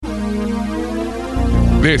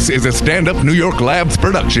This is a Stand Up New York Labs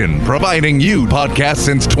production, providing you podcasts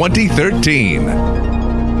since 2013. Now,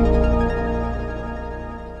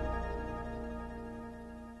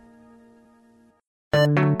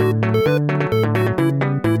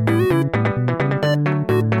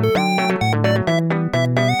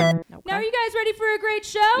 are you guys ready for a great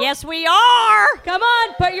show? Yes, we are. Come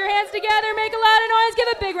on, put your hands together, make a loud noise, give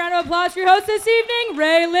a big round of applause for your host this evening,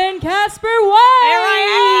 Raylan Casper White. Here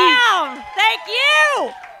I am. Thank you.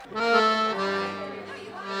 All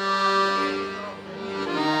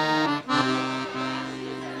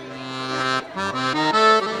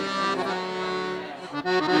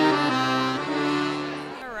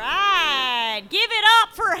right, give it up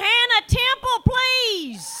for Hannah Temple,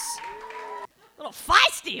 please. A little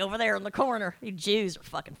feisty over there in the corner. You Jews are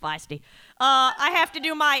fucking feisty. I have to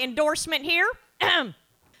do my endorsement here.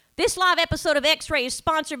 This live episode of X-Ray is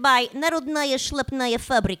sponsored by Narodnaya Shlepnaya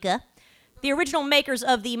Fabrika, the original makers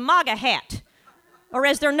of the MAGA hat, or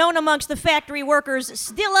as they're known amongst the factory workers,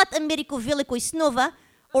 Stilat Ameriku Velikoj Snova,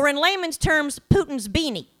 or in layman's terms, Putin's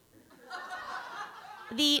beanie.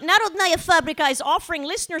 The Narodnaya Fabrika is offering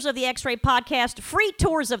listeners of the X-Ray podcast free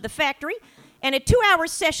tours of the factory and a 2-hour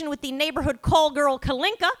session with the neighborhood call girl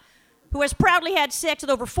Kalinka, who has proudly had sex with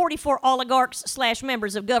over 44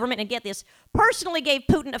 oligarchs/members of government, and get this, personally gave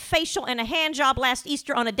Putin a facial and a hand job last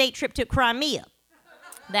Easter on a date trip to Crimea.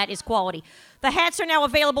 That is quality. The hats are now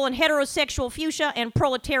available in heterosexual fuchsia and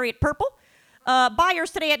proletariat purple.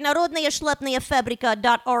 Buyers today at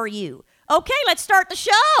narodnaya-shlepnaya-fabrika.ru. Okay, let's start the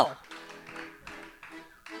show.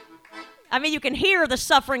 I mean, you can hear the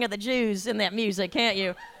suffering of the Jews in that music, can't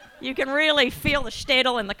you? You can really feel the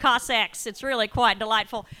shtetl and the Cossacks. It's really quite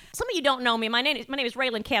delightful. Some of you don't know me. My name is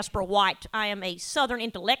Raylan Casper White. I am a Southern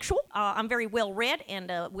intellectual. I'm very well-read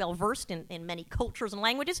and well-versed in many cultures and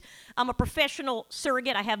languages. I'm a professional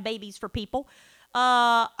surrogate. I have babies for people.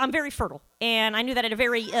 I'm very fertile, and I knew that at a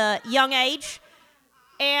very young age.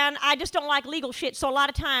 And I just don't like legal shit, so a lot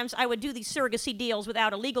of times I would do these surrogacy deals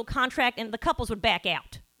without a legal contract, and the couples would back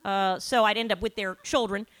out. So I'd end up with their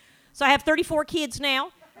children. So I have 34 kids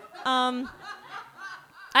now. I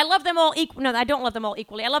love them all equally. No, I don't love them all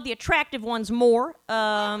equally. I love the attractive ones more. What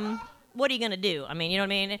are you going to do? I mean, you know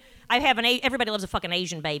what I mean? Everybody loves a fucking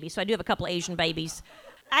Asian baby, so I do have a couple of Asian babies.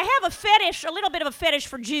 I have a little bit of a fetish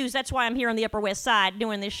for Jews. That's why I'm here on the Upper West Side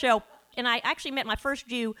doing this show. And I actually met my first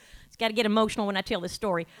Jew. It's got to get emotional when I tell this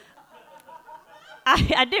story.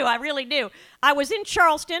 I do. I really do. I was in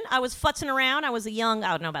Charleston. I was futzing around. I was I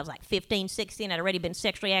was like 15, 16. I'd already been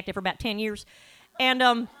sexually active for about 10 years.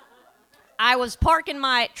 And, I was parking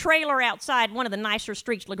my trailer outside one of the nicer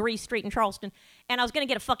streets, LaGree Street in Charleston, and I was going to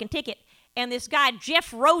get a fucking ticket. And this guy,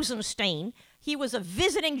 Jeff Rosenstein, he was a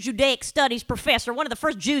visiting Judaic studies professor, one of the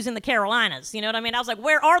first Jews in the Carolinas. You know what I mean? I was like,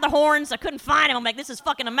 where are the horns? I couldn't find him. I'm like, this is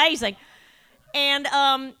fucking amazing. And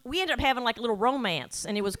we ended up having like a little romance,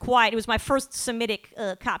 and it was my first Semitic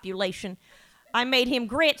copulation. I made him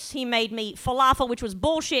grits. He made me falafel, which was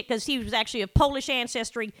bullshit because he was actually of Polish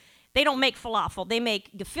ancestry. They don't make falafel. They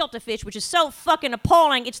make gefilte fish, which is so fucking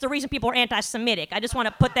appalling. It's the reason people are anti-Semitic. I just want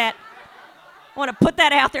to put that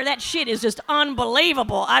out there. That shit is just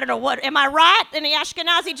unbelievable. I don't know what. Am I right? In the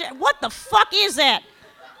Ashkenazi, what the fuck is that?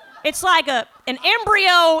 It's like an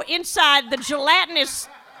embryo inside the gelatinous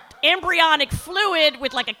embryonic fluid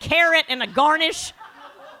with like a carrot and a garnish.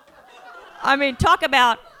 I mean, talk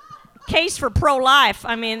about case for pro-life.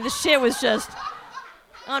 I mean, this shit was just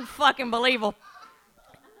unfucking believable.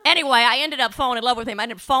 Anyway, I ended up falling in love with him. I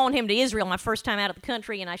ended up following him to Israel my first time out of the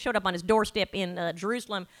country, and I showed up on his doorstep in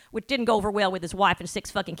Jerusalem, which didn't go over well with his wife and 6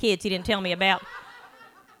 fucking kids he didn't tell me about.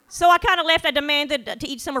 So I kind of left. I demanded to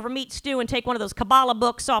eat some of her meat stew and take one of those Kabbalah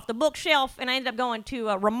books off the bookshelf, and I ended up going to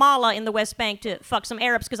Ramallah in the West Bank to fuck some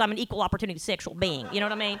Arabs because I'm an equal opportunity sexual being. You know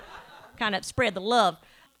what I mean? Kind of spread the love.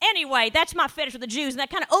 Anyway, that's my fetish with the Jews, and that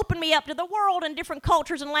kind of opened me up to the world and different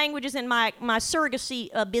cultures and languages, and my surrogacy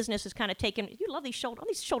business has kind of taken... You love these shoulder... Oh,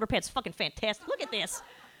 these shoulder pads fucking fantastic. Look at this.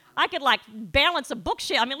 I could, like, balance a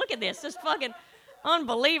bookshelf. I mean, look at this. This fucking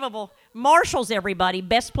unbelievable. Marshalls, everybody.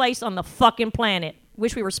 Best place on the fucking planet.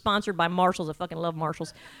 Wish we were sponsored by Marshalls. I fucking love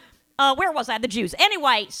Marshalls. Where was I? The Jews.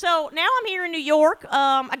 Anyway, so now I'm here in New York.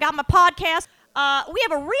 I got my podcast. We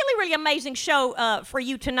have a really, really amazing show for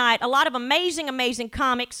you tonight. A lot of amazing, amazing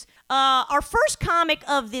comics. Our first comic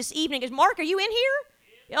of this evening is... Mark, are you in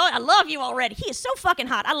here? Oh, I love you already. He is so fucking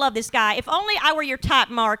hot. I love this guy. If only I were your type,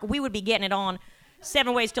 Mark, we would be getting it on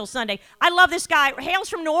 7 Ways Till Sunday. I love this guy. Hails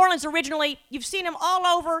from New Orleans originally. You've seen him all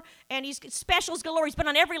over, and he's specials galore. He's been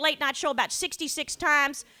on every late night show about 66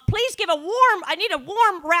 times. Please give I need a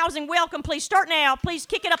warm, rousing welcome, please. Start now. Please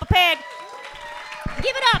kick it up a peg.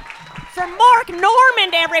 Give it up for Mark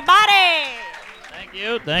Normand, everybody. Thank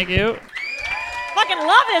you. Fucking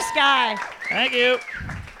love this guy. Thank you.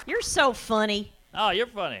 You're so funny. Oh, you're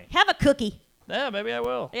funny. Have a cookie. Yeah, maybe I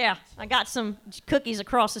will. Yeah, I got some cookies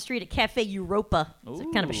across the street at Cafe Europa. It's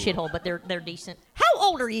kind of a Ooh. shithole, but they're decent. How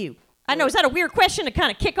old are you? I know, is that a weird question to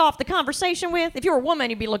kind of kick off the conversation with? If you were a woman,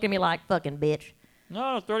 you'd be looking at me like, fucking bitch.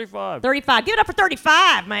 No, 35. 35. Give it up for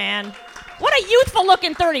 35, man. What a youthful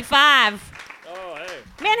looking 35. Oh, hey.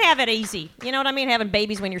 Men have it easy. You know what I mean? Having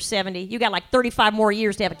babies when you're 70. You got like 35 more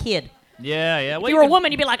years to have a kid. Yeah. Well, If you were a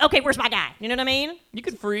woman, you'd be like, okay, where's my guy? You know what I mean? You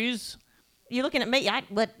could freeze You looking at me?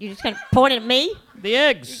 You just kind of pointing at me? the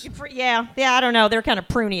eggs. Yeah, I don't know. They're kind of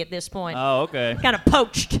pruny at this point. Oh, okay. Kind of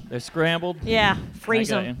poached. They're scrambled. Yeah,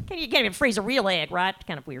 freeze I got them. You can't even freeze a real egg, right?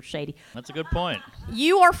 Kind of weird, shady. That's a good point.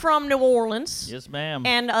 You are from New Orleans. Yes, ma'am.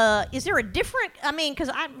 And is there a different, because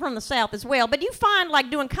I'm from the South as well, but do you find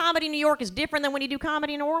like doing comedy in New York is different than when you do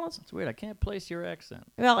comedy in New Orleans? It's weird. I can't place your accent.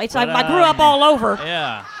 Well, it's But, I grew up all over.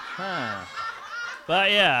 Yeah. Huh.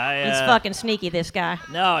 But yeah, He's fucking sneaky, this guy.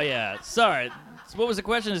 No, yeah. Sorry. So what was the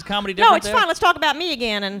question? Is comedy No, different? it's there? fine. Let's talk about me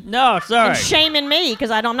again and No, sorry. and shaming me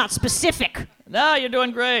because I'm not specific. No, you're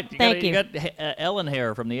doing great. Thank you. You got Ellen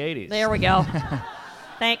hair from the 80s. There we go.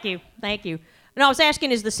 Thank you. No, I was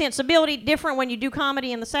asking, is the sensibility different when you do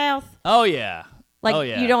comedy in the South? Oh yeah. Like oh,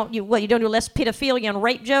 yeah. you don't do less pedophilia and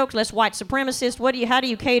rape jokes, less white supremacist. How do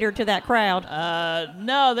you cater to that crowd?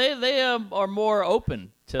 No, they are more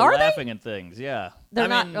open to Are they? laughing at things. Yeah. They're I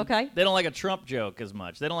not- mean, okay. They don't like a Trump joke as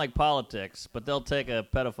much. They don't like politics, but they'll take a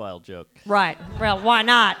pedophile joke. Right. Well, why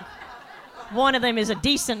not? One of them is a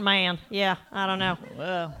decent man. Yeah, I don't know.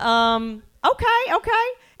 Well. Okay.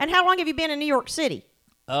 And how long have you been in New York City?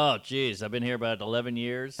 Oh, geez. I've been here about 11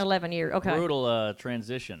 years. 11 years. Okay. Brutal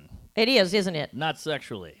transition. It is, isn't it? Not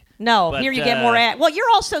sexually. No, But, here you get more well, you're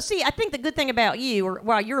also, I think the good thing about you, or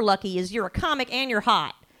well, you're lucky, is you're a comic and you're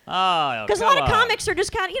hot. Oh, Because a lot of comics are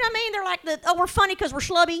just kind of, you know what I mean? They're like, we're funny because we're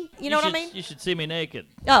schlubby. You know what I mean? You should see me naked.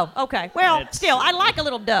 Oh, okay. Well, It's- still, I like a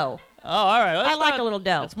little dough. Oh, all right. Well, I that's like not- a little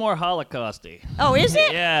dough. It's more Holocausty. Oh, is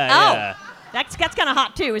it? Yeah, oh, yeah. That's kind of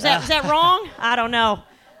hot too. Is that wrong? I don't know.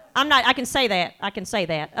 I'm not. I can say that.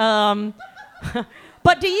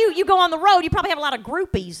 But do you go on the road? You probably have a lot of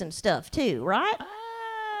groupies and stuff too, right?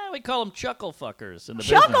 We call them chuckle fuckers in the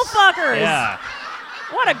Chuckle business. fuckers. Yeah.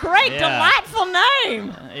 What a great, Yeah. delightful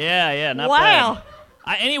name. Yeah, not Wow.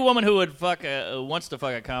 bad. Any woman who would wants to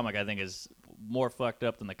fuck a comic, I think, is more fucked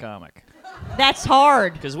up than the comic. That's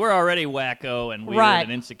hard. Because we're already wacko and weird Right.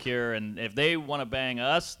 and insecure, and if they want to bang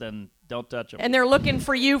us, then don't touch them. And they're looking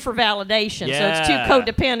for you for validation. So it's two Yeah.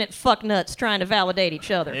 codependent fucknuts trying to validate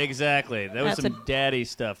each other. Exactly. There was That's some daddy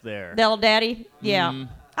stuff there. Del Daddy? Yeah.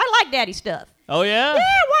 I like daddy stuff. Oh, yeah? Yeah,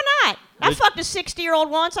 why not? I Did- fucked a 60-year-old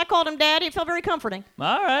once. I called him daddy. It felt very comforting.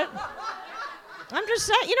 All right. I'm just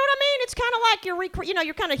saying, you know what I mean? It's kind of like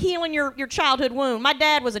you're kind of healing your childhood wound. My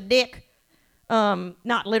dad was a dick.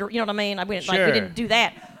 Not literal, you know what I mean? We Sure. didn't do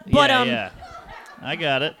that. But yeah. I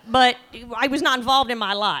got it. but I was not involved in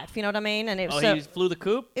my life, you know what I mean? And it was Oh, he flew the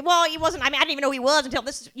coop? well, he wasn't. I didn't even know he was until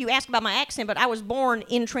you asked about my accent, but I was born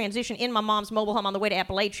in transition in my mom's mobile home on the way to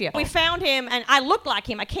Appalachia. We found him, and I looked like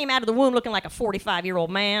him. I came out of the womb looking like a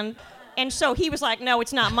 45-year-old man. And so he was like, no,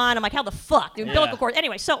 it's not mine. I'm like, how the fuck? The umbilical cord.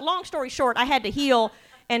 Anyway, so long story short, I had to heal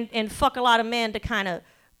and fuck a lot of men to kind of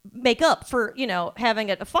make up for, having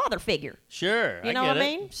a father figure. Sure. You know I what get I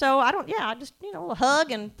it. mean? So I just, a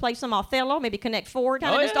hug and play some Othello, maybe Connect Four,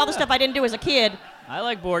 kind of Oh, just all the yeah. stuff I didn't do as a kid I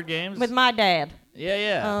like board games. with my dad.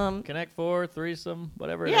 Yeah. Connect Four, threesome,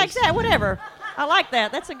 whatever it Yeah, is. exactly. Whatever. I like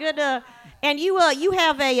that. That's a good. And you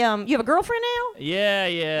have a girlfriend now?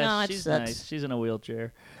 Yeah. No, that She's sucks. nice. She's in a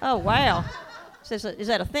wheelchair. Oh wow. Is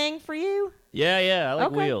that a thing for you? Yeah. I like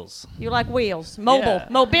Okay. wheels. You like wheels, Yeah.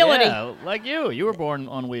 mobility. Yeah, like you. You were born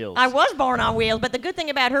on wheels. I was born on wheels, but the good thing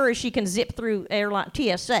about her is she can zip through airline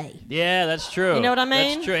TSA. Yeah, that's true. You know what I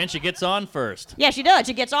mean? That's true. And she gets on first. Yeah, she does.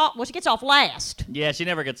 She gets off. Well, she gets off last. Yeah, she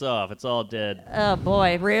never gets off. It's all dead. Oh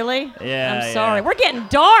boy, really? Yeah, I'm sorry. yeah. We're getting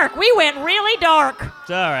dark. We went really dark.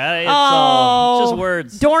 It's all right. It's all it's just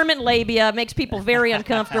words. Dormant labia makes people very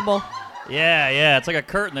uncomfortable. Yeah. It's like a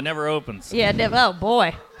curtain that never opens. Yeah. Oh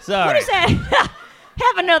boy. Sorry. What is that?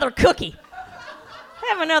 Have another cookie.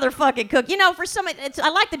 Have another fucking cookie. For some, I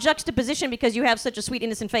like the juxtaposition because you have such a sweet,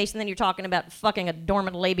 innocent face, and then you're talking about fucking a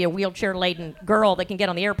dormant labia, wheelchair-laden girl that can get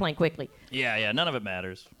on the airplane quickly. Yeah. None of it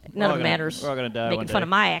matters. None of it matters. We're all gonna die Making one day. fun of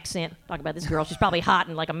my accent. Talk about this girl. She's probably hot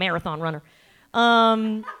and like a marathon runner.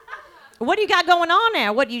 What do you got going on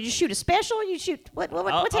now? What, you just shoot a special? You shoot,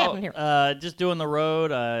 what's happening here? Just doing the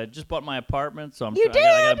road. I just bought my apartment, so You I did?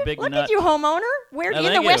 got a big Look nut. at you, homeowner. Where, in the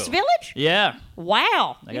thank West you. Village? Yeah.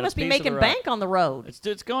 Wow. I You got a must be piece of making the road. bank on the road.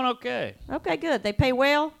 It's going okay. Okay, good. They pay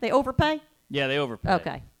well? They overpay? Yeah, they overpaid.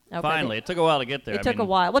 Okay. Finally, it took a while to get there. It took a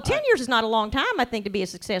while. Well, 10 years is not a long time, I think, to be as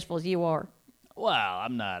successful as you are. Well,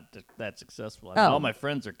 I'm not that successful. Oh. All my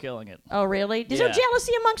friends are killing it. Oh, really? Is there Yeah.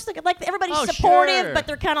 jealousy amongst the, like, everybody's Oh, supportive, sure. but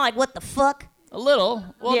they're kind of like, what the fuck? A little.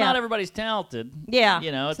 Well, Yeah. not everybody's talented. Yeah.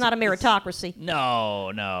 You know, it's not a meritocracy. No.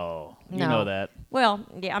 You No. know that. Well,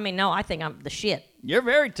 yeah, I mean, no, I think I'm the shit. You're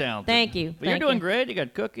very talented. Thank you. But you're Thank doing you. great. You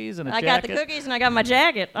got cookies and a I jacket. got the cookies and I got my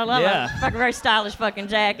jacket. I love Yeah. it. Fucking very stylish fucking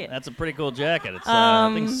jacket. That's a pretty cool jacket. It's I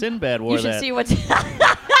think Sinbad wore You should that. see what's.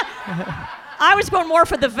 I was going more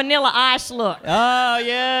for the Vanilla Ice look. Oh,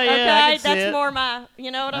 yeah. Okay, I can see that's it. more my.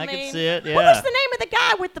 You know what I I mean? can see it, What yeah. was the name of the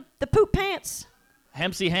guy with the poop pants?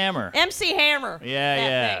 MC Hammer. MC Hammer. Yeah, That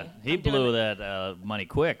yeah. thing. He I'm doing blew that money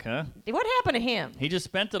quick, huh? it. What happened to him? He just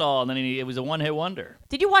spent it all, and then it was a one-hit wonder.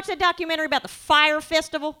 Did you watch that documentary about the Fire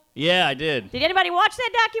Festival? Yeah, I did. Did anybody watch that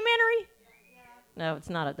documentary? No, it's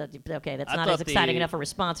not. Okay, that's I not thought as exciting the- enough a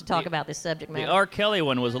response to talk about this subject The matter. R. Kelly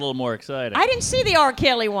one was a little more exciting. I didn't see the R.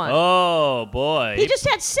 Kelly one. Oh, boy. He just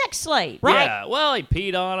had sex slave, right? Yeah, well, he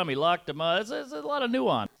peed on him. He locked him up. It's a lot of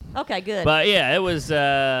nuance. Okay, good. But, yeah, it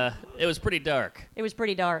was pretty dark. It was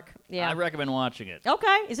pretty dark. Yeah. I recommend watching it.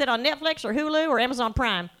 Okay. Is it on Netflix or Hulu or Amazon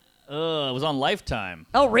Prime? It was on Lifetime.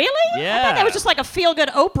 Oh, really? I thought Yeah. that was just like a feel-good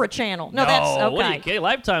Oprah channel. No, that's okay. What are you kidding?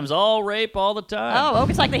 Lifetime's all rape all the time. Oh,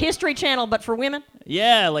 okay. It's like the History Channel, but for women.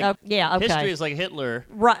 Yeah, like Oh, yeah, okay. history is like Hitler.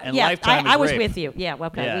 Right. And yeah. Lifetime is I was rape. with you. Yeah.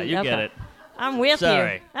 Okay. Yeah, you okay. get it. I'm with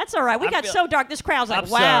Sorry. you. That's all right. We I got feel- so dark. This crowd's like, I'm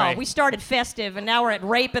wow, sorry. we started festive, and now we're at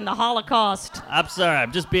rape and the Holocaust I'm sorry.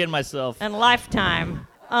 I'm just being myself. and Lifetime.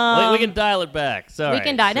 We can dial it back. Sorry. We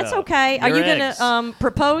can die. That's So, okay. Are your you eggs. gonna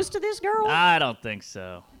propose to this girl? I don't think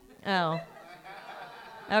so. Oh.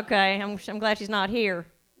 Okay. I'm glad she's not here.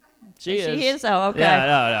 She is. She is? Oh, okay.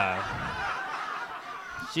 Yeah,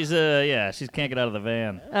 no. She can't get out of the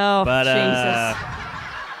van. Oh, But, Jesus.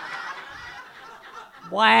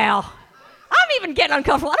 Wow. I'm even getting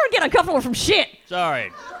uncomfortable. I don't get uncomfortable from shit.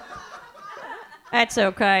 Sorry. That's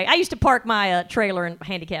okay. I used to park my trailer in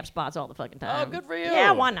handicap spots all the fucking time. Oh, good for you.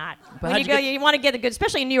 Yeah, why not? When how'd you you go, get- you want to get the good,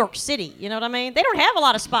 especially in New York City. You know what I mean? They don't have a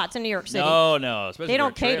lot of spots in New York City. No, especially they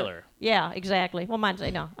don't for a cater. trailer. Yeah, exactly. Well, mine's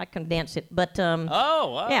I condense it, but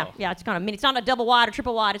Oh, wow. yeah, it's kind of mini. It's not a double wide or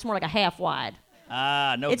triple wide. It's more like a half wide.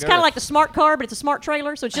 No It's girth. kind of like the smart car, but it's a smart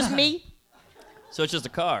trailer, so it's just me. So it's just a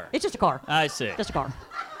car. It's just a car. I see. Just a car.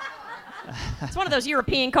 It's one of those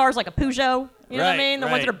European cars like a Peugeot. You know what I Right, mean? The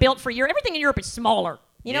ones right. that are built for Europe. Everything in Europe is smaller.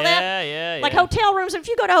 You know that? Yeah. Like hotel rooms. If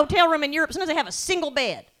you go to a hotel room in Europe, sometimes they have a single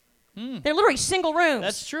bed. They're literally single rooms.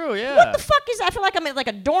 That's true, yeah. What the fuck is that? I feel like I'm in like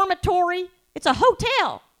a dormitory. It's a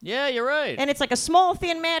hotel. Yeah, you're right. And it's like a small,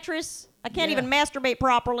 thin mattress. I can't Yeah. even masturbate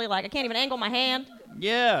properly. Like, I can't even angle my hand.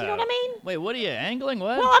 yeah. You know what I mean? Wait, what are you, angling?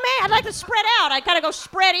 What? Well, I mean, I like to spread out. I kind of go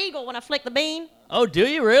spread eagle when I flick the bean. Oh, do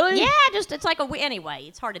you really? Yeah, it's like anyway,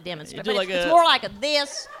 it's hard to demonstrate. do But like it's a- more like a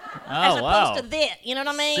this as opposed wow. to that. You know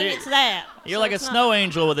what I mean? See, it's that. You're So like a it's not- snow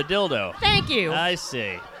angel with a dildo. Thank you. I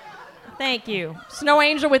see. Thank you. Snow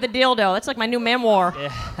Angel with a dildo. That's like my new memoir.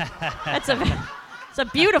 It's a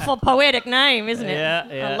beautiful poetic name, isn't it?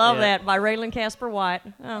 Yeah, I love yeah. that by Raylan Casper White.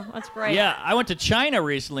 Oh, that's great. Yeah, I went to China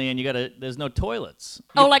recently, and there's no toilets.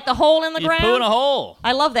 Oh, like the hole in the You ground? poo in a hole.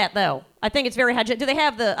 I love that though. I think it's very hygienic. Do they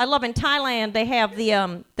have I love in Thailand they have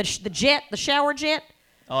the jet, the shower jet.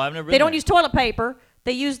 Oh, I've never been They don't there. use toilet paper.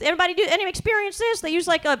 They use any experience this? They use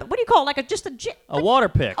like what do you call it? Like just a jet, A water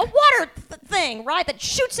pick. a water thing, right? That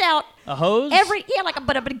shoots out A hose?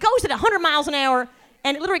 but it goes at 100 miles an hour,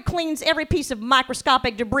 and it literally cleans every piece of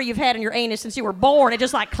microscopic debris you've had in your anus since you were born. It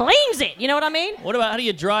just like cleans it. You know what I mean? What about, how do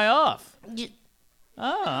you dry off? You- Oh,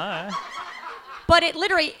 all right. But it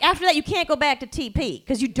literally after that you can't go back to TP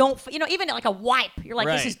because you don't. Even like a wipe, you're like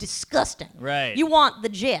this Right. is disgusting. Right. You want the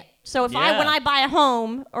jet. So if Yeah. when I buy a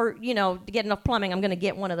home or to get enough plumbing, I'm gonna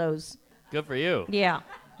get one of those. Good for you. Yeah.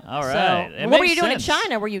 All So, right. It what were makes you doing in sense.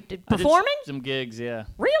 China? Were you I did performing? some gigs, yeah.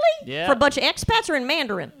 Really? Yeah. For a bunch of expats or in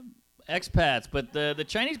Mandarin? Expats, but the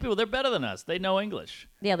Chinese people, they're better than us. They know English.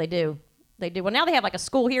 Yeah, they do. They do. Well, now they have like a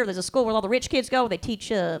school here. There's a school where all the rich kids go. They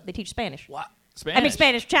teach Spanish. What? I mean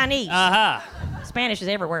Spanish, Chinese. Aha. Spanish is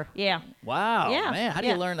everywhere. Yeah. Wow. Yeah, Man, how do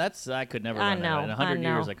yeah. you learn? I could never I learn know. that. In 100 I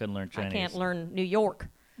know. years, I couldn't learn Chinese. I can't learn New York.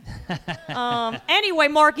 Anyway,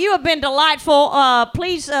 Mark, you have been delightful.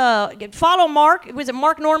 Please follow Mark. Was it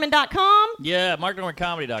marknorman.com? Yeah,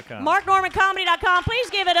 marknormancomedy.com. marknormancomedy.com. Please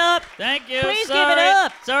give it up. Thank you. Please Sorry. give it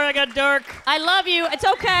up. Sorry I got dark. I love you. It's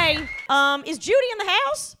okay. Is Judy in the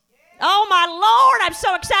house? Oh, my Lord. I'm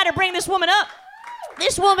so excited to bring this woman up.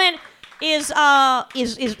 This woman is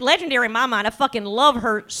legendary in my mind. I fucking love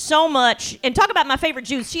her so much. And talk about my favorite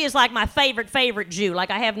Jews. She is like my favorite Jew. Like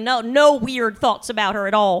I have no weird thoughts about her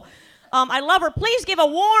at all. I love her. Please give a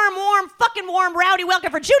warm, rowdy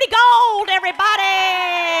welcome for Judy Gold, everybody.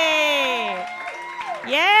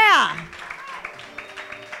 Yeah.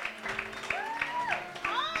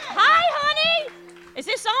 Hi, honey. Is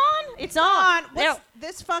this on? It's on.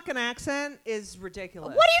 This fucking accent is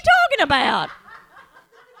ridiculous. What are you talking about?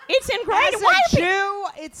 It's incredible. As Why a are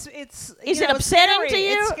people- Jew, it's Is it upsetting to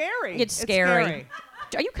you? It's scary. It's scary.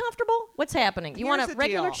 Are you comfortable? What's happening? You want Here's a the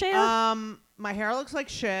regular deal. chair? My hair looks like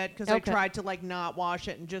shit because Okay. I tried to like not wash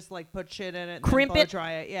it and just like put shit in it and Crimp blow it?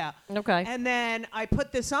 dry it. Yeah. Okay. And then I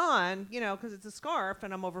put this on, because it's a scarf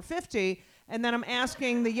and I'm over 50. And then I'm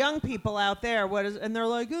asking the young people out there and they're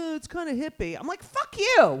like, oh, it's kind of hippie. I'm like, fuck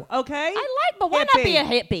you, okay? but why not be a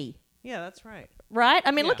hippie? Yeah, that's right. Right?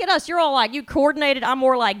 I mean, look Yeah. at us. You're all like, you coordinated. I'm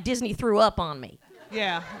more like Disney threw up on me.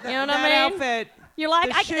 Yeah. You know what I that mean? outfit. You're like,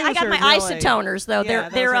 the I shoes got are my really- isotoners though. Yeah,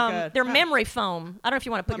 they're those are good. they're Huh. memory foam. I don't know if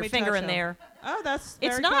you want to put Let your me finger touch in them. there. Oh, that's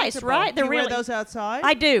It's very nice, comfortable. right? They're Do you wear really- those outside?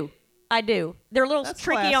 I do. They're a little That's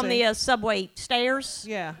tricky on classy. the subway stairs.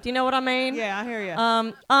 Yeah. Do you know what I mean? Yeah, I hear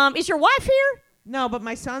you. Is your wife here? No, but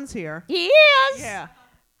my son's here. He is. Yeah.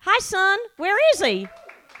 Hi, son. Where is he?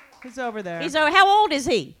 He's over there. How old is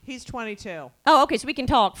he? He's 22. Oh, okay. So we can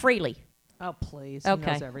talk freely. Oh, please. Okay.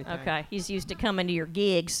 He knows everything. Okay. He's used to coming to your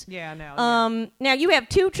gigs. Yeah, no. Now you have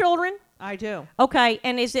 2 children. I do. Okay.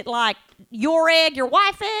 And is it like your egg, your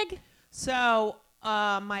wife egg? So,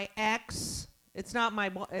 my ex, it's not.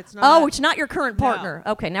 Oh, it's not your current No. partner.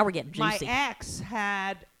 Okay. Now we're getting My juicy. ex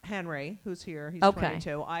had Henry, who's here. He's Okay.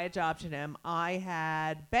 22. I adopted him. I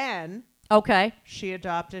had Ben. Okay. She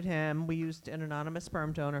adopted him. We used an anonymous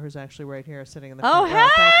sperm donor who's actually right here sitting in the Oh, front row.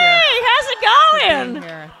 Thank hey, you how's for it being going?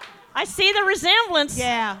 here. I see the resemblance.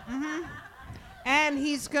 Yeah. Mm-hmm. And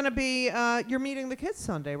he's going to be, you're meeting the kids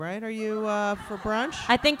Sunday, right? Are you for brunch?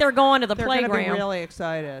 I think they're going to the They're going to playground. be really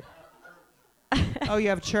excited. Oh, you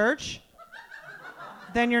have church?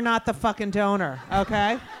 Then you're not the fucking donor,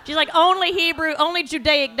 okay? She's like, only Hebrew, only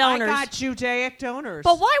Judaic donors. I got Judaic donors.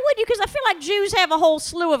 But why would you? Because I feel like Jews have a whole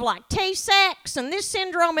slew of like Tay-Sachs and this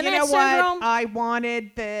syndrome and you that know syndrome. what? I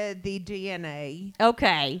wanted the DNA.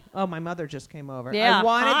 Okay. Oh, my mother just came over. Yeah, I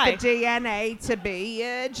wanted hi. the DNA to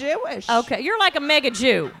be Jewish. Okay. You're like a mega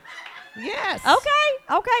Jew. Yes.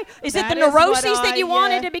 Okay. Is it That the is what neuroses that you I,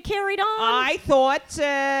 wanted to be carried on? I thought,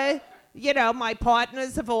 my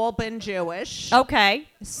partners have all been Jewish. Okay.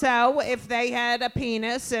 So if they had a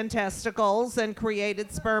penis and testicles and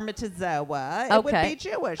created spermatozoa, it would Okay. be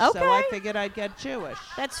Jewish. So Okay. I figured I'd get Jewish.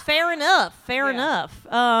 That's fair enough. Fair Yeah. enough.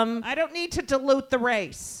 I don't need to dilute the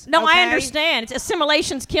race. No, I okay? understand. It's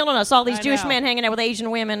assimilation's killing us. All these I Jewish know. men hanging out with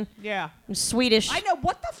Asian women, Yeah. and Swedish. I know.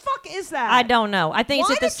 What the fuck is that? I don't know. I think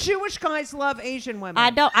Why it's do at this. Jewish guys love Asian women? I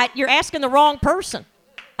don't. You're asking the wrong person.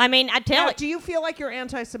 I mean, I tell Now, it. do you feel like you're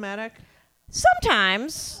anti-Semitic?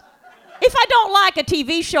 Sometimes, if I don't like a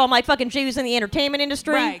TV show, I'm like fucking Jews in the entertainment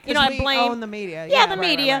industry. Right, You know, 'cause I we blame own the media. Yeah, Yeah, the right,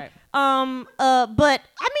 right, media. But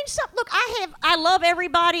I mean, look, I love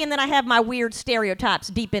everybody, and then I have my weird stereotypes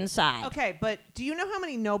deep inside. Okay, but do you know how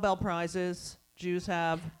many Nobel Prizes Jews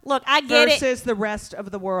have Look, I get it. versus the rest of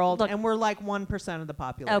the world? Look- and we're like 1% of the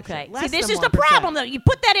population. Okay. Less See, this than is the 1%. problem, though. You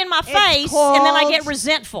put that in my face, and then I get called-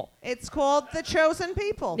 resentful. It's called the chosen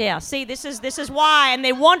people. Yeah. See, this is why, and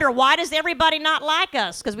they wonder why does everybody not like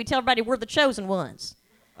us? Because we tell everybody we're the chosen ones.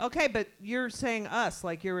 Okay, but you're saying us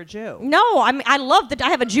like you're a Jew. No, I mean I love that. I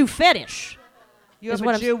have a Jew fetish. You is have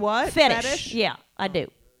what a I'm- Jew what? Fetish. Yeah, I do.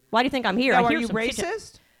 Why do you think I'm here? Now, I are hear you some shit.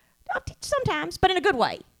 racist? Sometimes, but in a good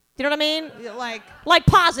way. You know what I mean? Like, Like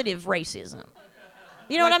positive racism.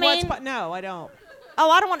 You know like what I mean? no, I don't.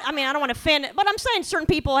 Oh, I don't want to offend it, but I'm saying certain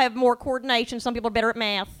people have more coordination. Some people are better at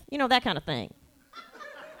math. You know, that kind of thing.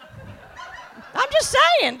 I'm just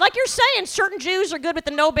saying, like you're saying, certain Jews are good with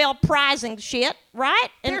the Nobel Prize and shit, right?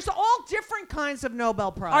 And There's all different kinds of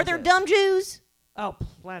Nobel Prizes. are there dumb Jews? Oh,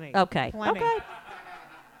 plenty. Okay. Plenty. Okay.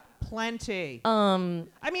 Plenty. I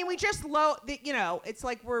mean, we just it's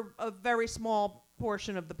like we're a very small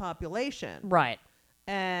portion of the population. Right.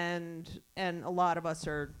 And a lot of us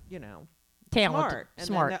are, Talented. smart. And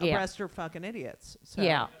Smart, then the yeah. rest are fucking idiots. So.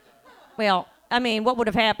 Yeah. Well, I mean, what would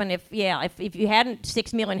have happened if you hadn't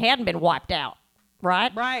 6 million hadn't been wiped out?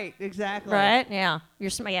 right? Right, exactly. Right? Yeah.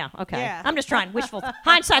 Yeah, okay. Yeah. I'm just trying wishful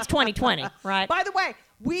hindsight's 2020, right? By the way,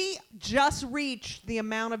 we just reached the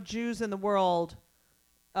amount of Jews in the world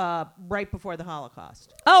right before the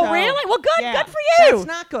Holocaust. Oh, So, really? Well, good. yeah, Good for you. That's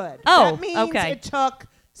not good. Oh, that means okay. it took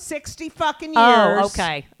 60 fucking years. Oh,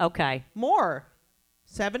 okay. More.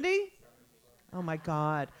 70? Oh, my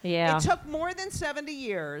God. Yeah. It took more than 70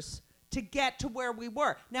 years to get to where we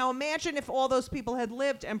were. Now, imagine if all those people had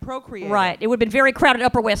lived and procreated. Right. It would have been very crowded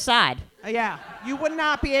Upper West Side. Yeah. You would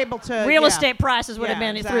not be able to. Real yeah. estate prices would have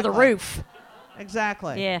Yeah, been through the exactly. roof.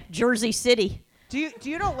 Exactly. Yeah. Jersey City. Do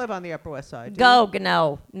you don't live on the Upper West Side? Do you?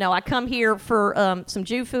 No. I come here for some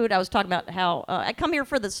Jew food. I was talking about how I come here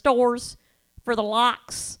for the stores, for the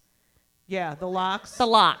locks. Yeah, the locks. The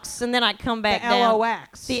locks, and then I come back The down.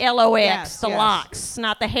 LOX. The LOX, Yes, the yes. locks,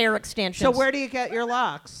 not the hair extensions. So where do you get your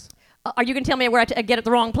locks? Are you going to tell me where I get it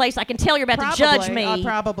the wrong place? I can tell you're about Probably. to judge me. I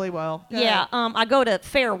probably will. Go Yeah, ahead. I go to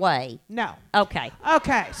Fairway. No. Okay.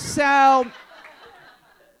 Okay, so,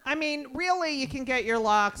 I mean, really, you can get your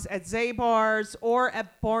locks at Zabar's or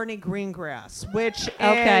at Barney Greengrass, which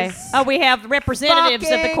Okay. is Oh, we have representatives of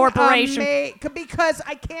the fucking corporation. because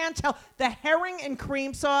I can't tell. The herring and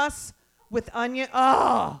cream sauce with onion.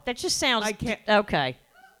 Oh, That just sounds. I can't- Okay.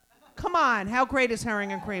 come on. How great is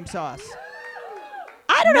herring and cream sauce?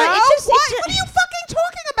 I don't No? know. It's just, What are you fucking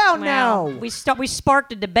talking about Well, now? we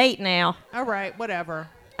sparked a debate now. All right, whatever.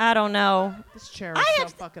 I don't know. This chair is I so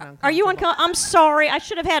have- fucking uncomfortable. Are you uncomfortable? I'm sorry. I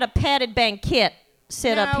should have had a padded banquette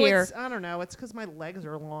set up here. I don't know. It's because my legs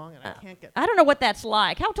are long and I can't get. I don't know what that's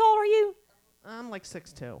like. How tall are you? I'm like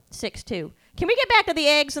 6'2". 6'2". Can we get back to the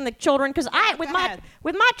eggs and the children? Because with Go my ahead.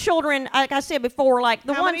 children, like I said before, like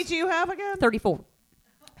the How ones many do you have again? 34. What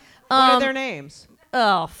are their names?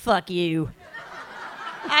 Oh, fuck you.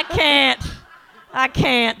 I can't.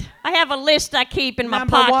 I have a list I keep in my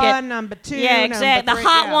Number pocket. 1, number 2. Yeah, exactly. Number The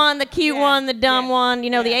 3, hot yeah. one, the cute Yeah, one, the dumb yeah, one, the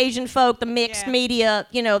yeah. Asian folk, the mixed Yeah. media,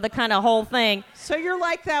 the kind of whole thing. So you're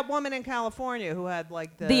like that woman in California who had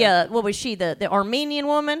like the. What was she? The Armenian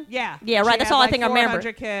woman? Yeah. Yeah, She right. That's had all like I think I remember.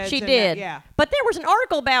 400 kids She and did. yeah. But there was an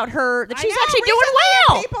article about her that I she's know, actually doing recently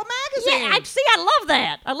in well. People magazine. Yeah, I see. I love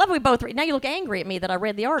that. I love we both read. Now you look angry at me that I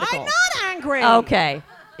read the article. I'm not angry. Okay.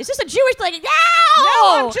 Is this a Jewish thing? No!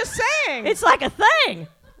 No, I'm just saying. It's like a thing.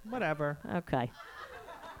 Whatever. Okay.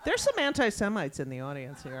 There's some anti-Semites in the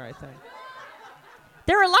audience here, I think.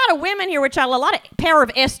 There are a lot of women here, which I love. A lot of power of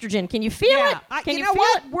estrogen. Can you feel it? Can you you know feel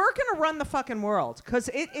what? it? We're gonna run the fucking world because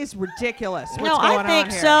it is ridiculous. What's No, going I think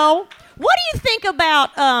on here. so. What do you think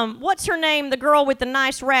about what's her name? The girl with the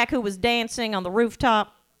nice rack who was dancing on the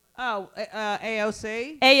rooftop. Oh,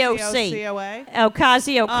 AOC. AOC. COA.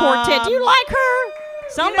 Ocasio-Cortez. Do you like her?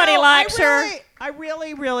 Somebody likes her. I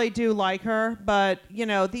really, really do like her, but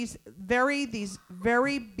these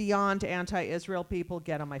very beyond anti-Israel people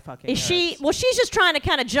get on my fucking Is nerves. she? Well, she's just trying to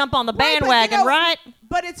kind of jump on the Right, but, bandwagon, right?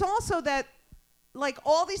 But it's also that, like,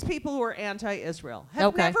 all these people who are anti-Israel have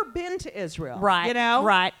Okay. never been to Israel, Right. You know,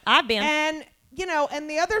 Right. I've been. And and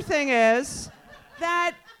the other thing is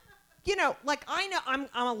that. Like I know I'm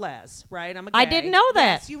a les, right? I'm a gay. I didn't know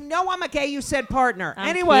that. Yes, I'm a gay. You said partner. I'm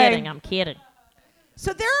anyway, kidding. I'm kidding.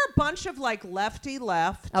 so there are a bunch of like lefty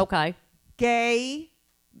left Okay. gay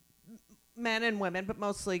men and women, but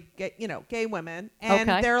mostly gay women, and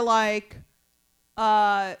Okay. they're like,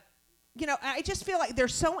 I just feel like they're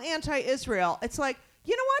so anti-Israel. It's like,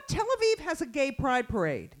 you know what? Tel Aviv has a gay pride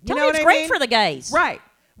parade. You Tel know what Aviv's I great mean? for the gays. Right.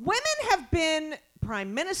 Women have been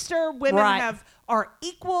prime minister. Women Right. are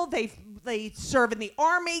equal. They serve in the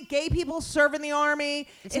army. Gay people serve in the army.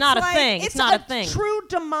 It's not a like- thing. It's not a thing. True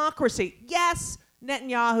democracy. Yes,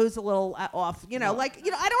 Netanyahu's a little off. I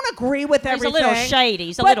don't agree with He's a everything. little shady.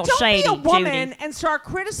 He's a but little don't shady, be a woman Judy. and start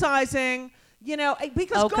criticizing.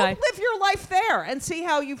 Because go Okay. live your life there and see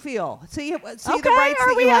how you feel. See the Okay. rights Or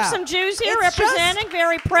that we you have have. some Jews here It's just- representing.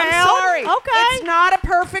 Very proud. I'm sorry. Okay. It's not a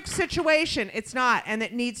perfect situation. It's not, and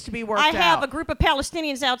it needs to be worked I out. have a group of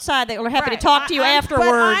Palestinians outside that are happy Right. to talk to you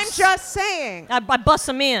afterwards. But I'm just saying. I bust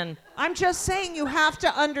them in. I'm just saying you have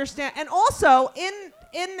to understand, and also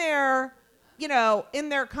in their, in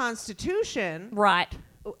their constitution, Right.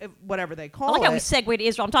 whatever they I call like it. how we segued to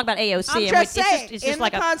Israel. I'm talking about AOC. I'm and just saying, it's just in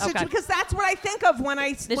like the Constitution, okay. because that's what I think of when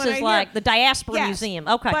I This when I is hear- like the Diaspora Yes. Museum.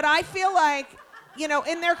 Okay. But I feel like, in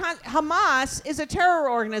their Hamas is a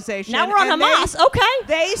terror organization. Now we're on and Hamas. They, Okay.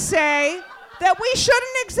 They say that we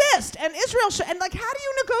shouldn't exist, and Israel should. And like, how do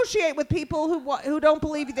you negotiate with people who don't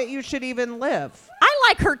believe that you should even live? I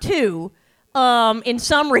like her too, in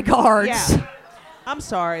some regards. Yeah. I'm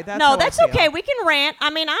sorry. That's No, how I that's feel. okay. We can rant. I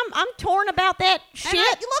mean, I'm torn about that shit. And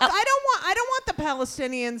Oh, I don't want the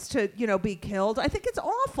Palestinians to, be killed. I think it's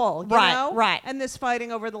awful, you Right, know? right. And this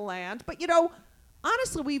fighting over the land. But,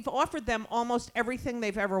 honestly, we've offered them almost everything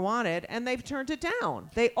they've ever wanted, and they've turned it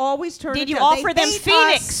down. They always turn it Did you down. They offer them hate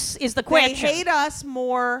Phoenix us. is the question. They hate us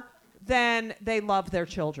more than they love their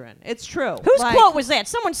children. It's true. Whose quote was that?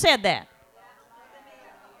 Someone said that.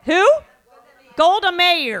 Who? Golda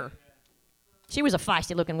Meir. She was a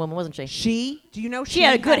feisty-looking woman, wasn't she? Do you know She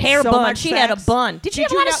had a good hair so bun. much She had a sex? bun. Did she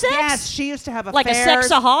have a lot of sex? Yes, she used to have Like a affairs.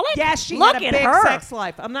 sexaholic? Yes, she Look had a at big her. sex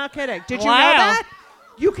life. I'm not kidding. Did you know Wow. that?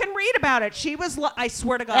 You can read about it. She was, I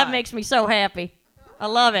swear to God. That makes me so happy. I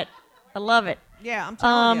love it. I love it. Yeah, I'm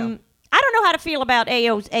telling you. I don't know how to feel about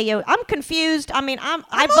AO. I'm confused. I mean,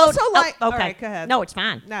 I vote. also like- okay. all right, go ahead. No, it's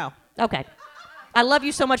fine. No. Okay. I love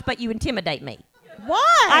you so much, but you intimidate me.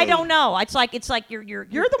 Why? I don't know. It's like you're You're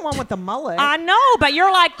the one with the mullet. I know, but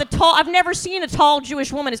you're like the tall. I've never seen a tall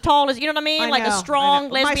Jewish woman as tall as you know what I mean, I like know, a I strong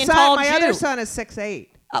know. lesbian my son, tall my Jew. other son is 6'8".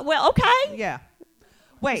 Well, okay. Yeah.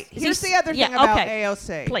 Wait, Is here's he- the other yeah, thing about okay.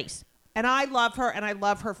 AOC. Please. And I love her, and I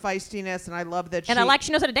love her feistiness, and I love that And I like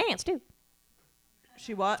she knows how to dance too.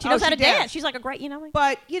 She what? She knows how to danced. dance. She's like a great,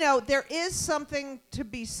 But, there is something to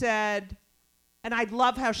be said, and I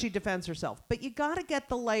love how she defends herself. But you got to get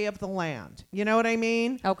the lay of the land. You know what I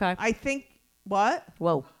mean? Okay. I think, what?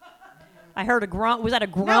 Whoa. I heard a groan. Was that a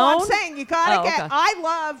groan? No, I'm saying you got to Oh, get, okay.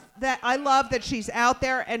 I love that she's out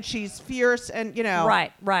there and she's fierce and,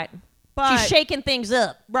 Right. But, She's shaking things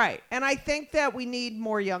up. Right. And I think that we need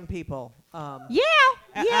more young people. Yeah.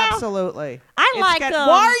 Absolutely. I It's like,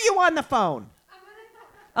 why are you on the phone?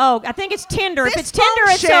 Oh, I think it's Tinder. If This it's Tinder,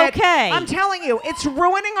 it's bullshit, okay. I'm telling you, it's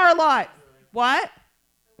ruining our life. What?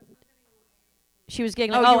 She was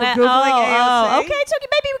giggling. Oh, you were Googling AOC? Okay, it's okay.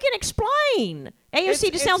 Maybe we can explain.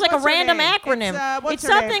 AOC just sounds like a what's her random name? acronym. What's It's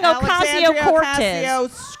her something name? Ocasio-Cortez.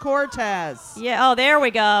 Ocasio-Cortez. Yeah. Oh, there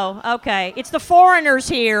we go. Okay, it's the foreigners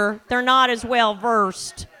here. They're not as well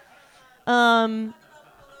versed.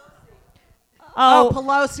 Oh,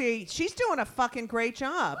 Pelosi. She's doing a fucking great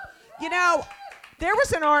job. There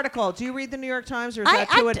was an article. Do you read the New York Times, or is that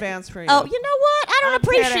too advanced for you? Oh, you know what? I don't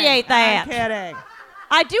appreciate that. I'm kidding.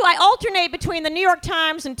 I do. I alternate between the New York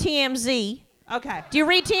Times and TMZ. Okay. Do you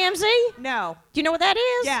read TMZ? No. Do you know what that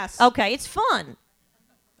is? Yes. Okay, it's fun.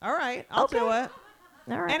 All right. I'll Okay. do it.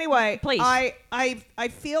 All right. Anyway, please. I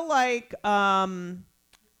feel like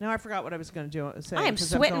now I forgot what I was going to say. I am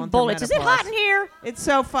 'cause I'm sweating going through bullets. Is it menopause. hot in here? It's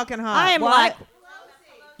so fucking hot. I am What? like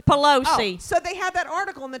Oh, Pelosi. so they had that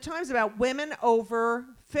article in the Times about women over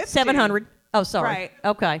 50. 700. Oh, sorry. Right.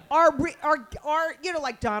 Okay. Are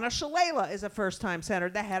like Donna Shalala is a first-time senator.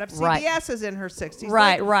 The head of CBS is in her 60s.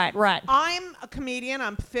 Right, Like, right. I'm a comedian.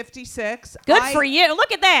 I'm 56. Good for you.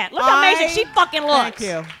 Look at that. Look how amazing she fucking looks. Thank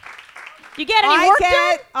you. You get any work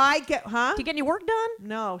done? Huh? Do you get any work done?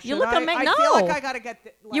 No. You should look I? amazing. I feel No. like I gotta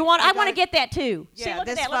get. I want to get that too. See, Yeah, look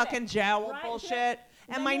this at that. Look at fucking that. jowl Right, bullshit.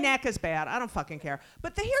 And my Mhm. neck is bad. I don't fucking care.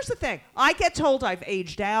 But here's the thing. I get told I've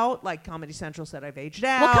aged out. Like Comedy Central said I've aged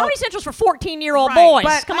out. Well, Comedy Central's for 14-year-old Right, boys.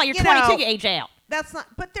 but, Come on, you're you 22, know, you age out. That's not.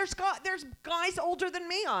 But there's guys older than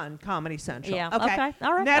me on Comedy Central. Yeah, Okay. okay,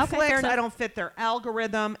 all right, okay, fair Netflix. enough. I don't fit their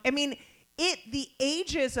algorithm. I mean, the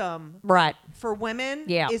ageism Right. for women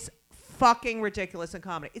Yeah. is fucking ridiculous in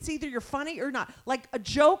comedy. It's either you're funny or not. Like a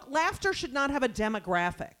joke, laughter should not have a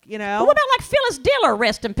demographic. You know. Well, what about like Phyllis Diller,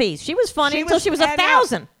 rest in peace? She was funny until she was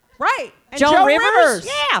 1,000. Right. And Joan Joe Rivers?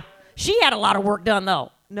 Yeah. She had a lot of work done,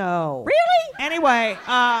 though. No. Really? Anyway,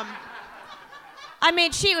 I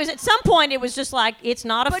mean, she was, at some point, it was just like, it's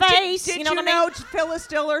not a but face. Did you know what I know mean? Phyllis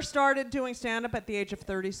Diller started doing stand-up at the age of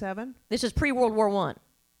 37? This is pre-World War I.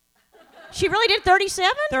 She really did 37?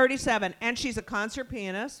 37. And she's a concert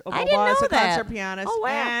pianist. I didn't know a that. concert pianist. Oh, wow.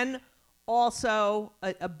 And also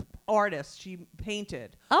a artist. She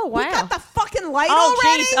painted. Oh, wow. We got the fucking light Oh,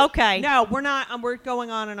 already? jeez, okay. No, we're not. We're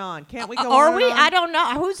going on and on. Can't we go on Are and we? on? I don't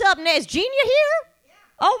know. Who's up next? Genia here?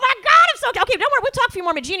 Oh, my God. I'm so okay. Don't worry. We'll talk a few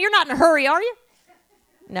more minutes. Genia, you're not in a hurry, are you?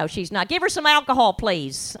 No, she's not. Give her some alcohol,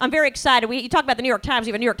 please. I'm very excited. You talk about the New York Times.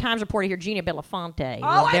 We have a New York Times reporter here, Genia Belafonte. Oh,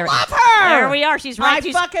 I love her! There we are. She's right.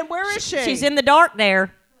 Where is she? She's in the dark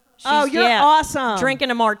there. Oh, She's, you're awesome.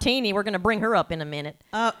 Drinking a martini. We're going to bring her up in a minute.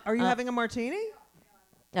 Are you having a martini?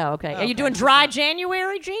 Oh, okay. Are Okay. you doing dry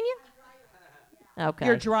January, Genia? Okay.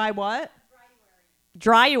 You're dry what?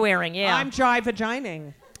 Dry wearing, yeah. I'm dry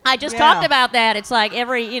vagining. I just Yeah. talked about that. It's like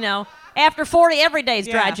after 40, every day's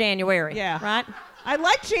dry Yeah. January. Yeah. Right? I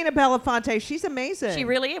like Gina Belafonte. She's amazing. She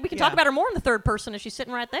really is. We can Yeah. talk about her more in the third person if she's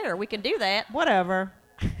sitting right there. We can do that. Whatever.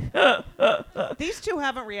 These two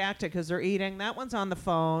haven't reacted because they're eating. That one's on the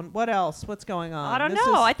phone. What else? What's going on? I don't This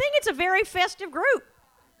know. is- I think it's a very festive group.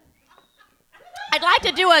 I'd like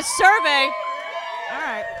to do a survey. All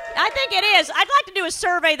right. I think it is. I'd like to do a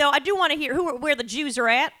survey, though. I do want to hear where the Jews are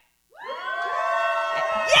at.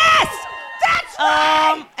 Yes! That's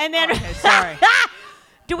right! And then, Okay, sorry.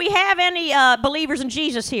 do we have any believers in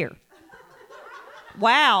Jesus here?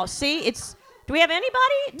 Wow. See, do we have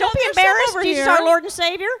anybody? Don't be there's some embarrassed. over Jesus, here. our Lord and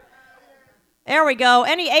Savior. There we go.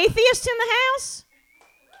 Any atheists in the house?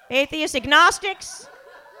 Atheists, agnostics?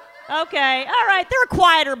 Okay. All right. They're a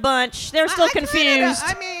quieter bunch. They're still confused.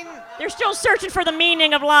 They're still searching for the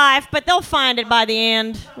meaning of life, but they'll find it by the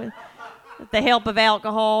end with the help of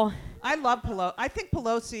alcohol. I love Pelosi. I think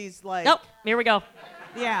Pelosi's like. Oh, here we go.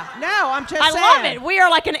 Yeah. No, I'm just I saying. love it. We are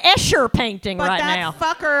like an Escher painting But right that now.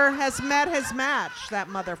 fucker has met his match. That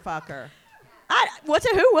motherfucker. What's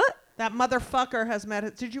it? Who? What? That motherfucker has met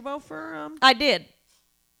his. Did you vote for I did.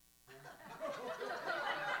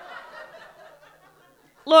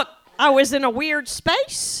 Look, I was in a weird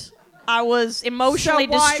space. I was emotionally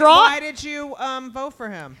distraught. Why did you vote for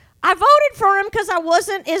him? I voted for him because I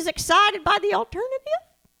wasn't as excited by the alternative.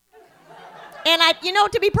 And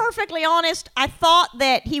to be perfectly honest, I thought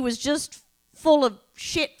that he was just full of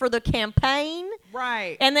shit for the campaign.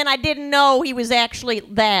 Right. And then I didn't know he was actually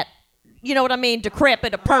that,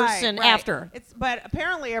 decrepit a person right. after. But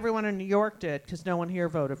apparently everyone in New York did because no one here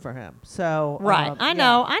voted for him. So Right. I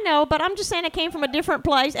know, but I'm just saying it came from a different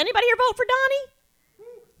place. Anybody here vote for Donnie?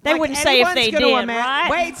 They wouldn't say if they did, right?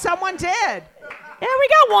 Wait, someone did. Yeah, we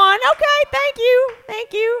got one. Okay,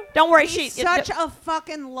 thank you. Don't worry, He's such a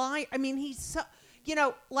fucking liar. I mean, he's so,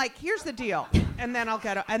 here's the deal. And then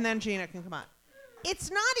and then Gina can come on.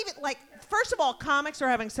 It's not even like, first of all, comics are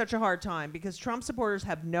having such a hard time because Trump supporters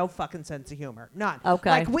have no fucking sense of humor. None. Okay.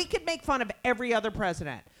 Like, we could make fun of every other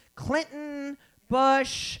president. Clinton,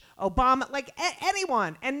 Bush, Obama, like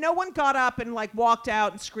anyone. And no one got up and like walked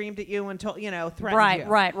out and screamed at you until, threatened you.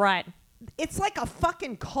 Right. It's like a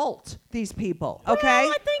fucking cult, these people, okay?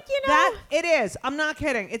 Well, I think, That it is. I'm not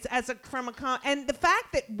kidding. It's and the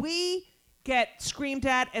fact that we get screamed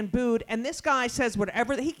at and booed, and this guy says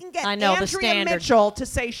whatever, he can get I know, the Andrea standard. Mitchell to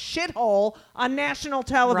say shithole on national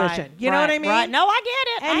television. Right, You know what I mean? Right. No, I get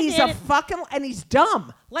it. And I he's get a it. fucking, and he's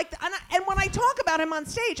dumb. Like, and when I talk about him on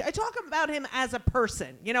stage, I talk about him as a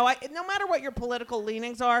person. No matter what your political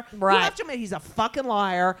leanings are, Right. you have to admit he's a fucking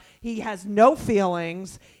liar. He has no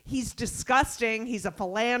feelings. He's disgusting. He's a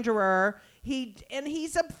philanderer. He's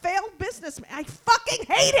a failed businessman. I fucking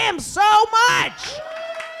hate him so much.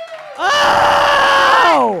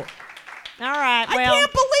 Oh! All right. I Well,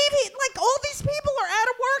 can't believe all these people are out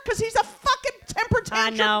of work because he's a fucking temper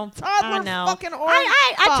tantrum toddler I know. fucking orange.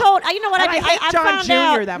 I told you know what And I did. I hate John found Jr.,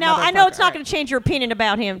 out. that No, I know it's motherfucker. not going to change your opinion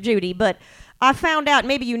about him, Judy, but I found out,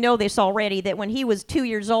 maybe you know this already, that when he was 2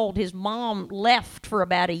 years old, his mom left for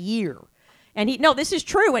about a year. And this is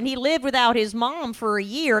true, and he lived without his mom for a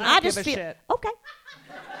year. And I I don't just give a feel shit. okay.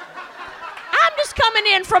 I'm just coming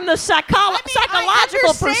in from the psychological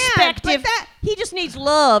understand, but perspective. He just needs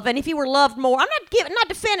love, and if he were loved more, I'm not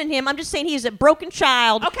defending him. I'm just saying he's a broken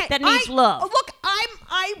child that needs love. Look, I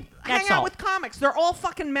That's hang out all. with comics. They're all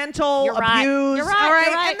fucking mental, You're right. abused, You're right. all right?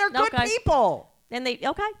 You're right. And they're good Okay. people. And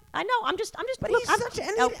I know. I'm just. But look, he's I'm- such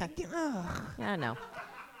an okay.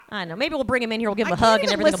 I know. Maybe we'll bring him in here. We'll give him a I hug,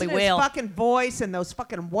 can't and even everything will be listen to well. his fucking voice and those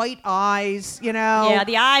fucking white eyes, Yeah,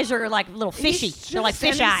 the eyes are like little fishy. He's They're like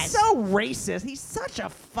fish and eyes. He's so racist. He's such a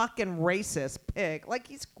fucking racist pig. Like,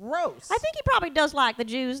 he's gross. I think he probably does like the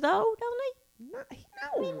Jews, though, doesn't he?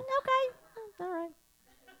 No. Okay. All right.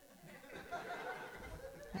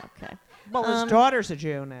 Okay. Well, his daughter's a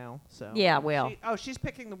Jew now, so. Yeah, well. She's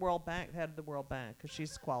picking the World Bank, head of the World Bank, because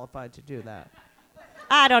she's qualified to do that.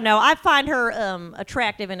 I don't know. I find her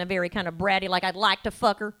attractive and a very kind of bratty, like I'd like to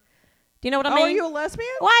fuck her. Do you know what I mean? Oh, are you a lesbian?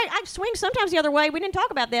 Well, I swing sometimes the other way. We didn't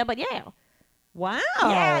talk about that, but yeah. Wow.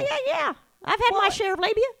 Yeah. I've had my share of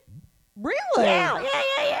labia. Really? Yeah.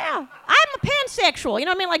 I'm a pansexual. You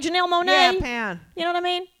know what I mean? Like Janelle Monáe. Yeah, pan. You know what I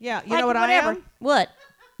mean? Yeah, you Like, know what whatever. I am? What?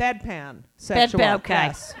 Bedpan. Sexual. Okay.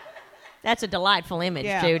 Yes. That's a delightful image,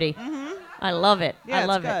 Yeah. Judy. Mm-hmm. I love it. Yeah, I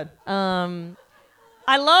love it's it.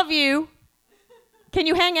 I love you. Can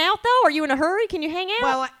you hang out, though? Are you in a hurry? Can you hang out?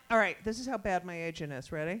 Well, all right. This is how bad my agent is.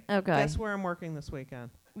 Ready? Okay. Guess where I'm working this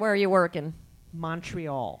weekend? Where are you working?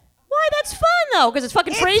 Montreal. Why? That's fun, though, because it's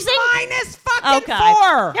fucking freezing. It's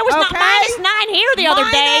 -4. It was not -9 here the other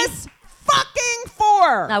day.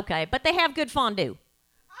 -4. Okay, but they have good fondue.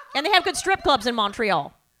 And they have good strip clubs in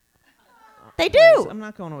Montreal. They do. Please, I'm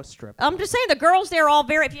not going to a strip. I'm just saying the girls there are all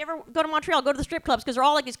very. If you ever go to Montreal, go to the strip clubs because they're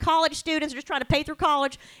all like these college students. They're just trying to pay through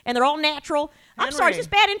college, and they're all natural. I'm sorry, it's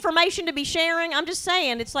just bad information to be sharing. I'm just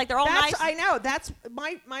saying it's like they're all nice. I know. That's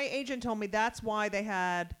my agent told me that's why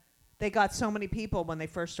they got so many people when they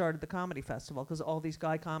first started the comedy festival because all these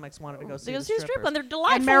guy comics wanted to go see the strippers. Strip club. They're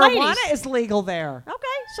delightful and marijuana ladies. is legal there. Okay,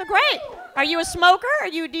 so great. Are you a smoker?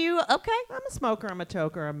 Okay. I'm a smoker. I'm a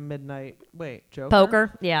toker. I'm a midnight. Wait, Joker?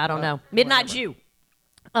 Poker? Yeah, I don't know. Midnight whatever. Jew.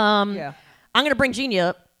 Yeah. I'm gonna bring Genia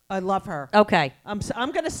up. I love her. Okay. I'm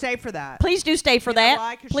gonna stay for that. Please do stay for You know that.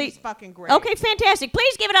 why? 'Cause Please. she's fucking great. Okay, fantastic.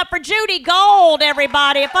 Please give it up for Judy Gold,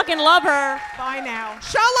 everybody. I fucking love her. Bye now.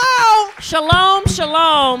 Shalom. Shalom,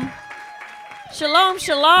 shalom. Shalom,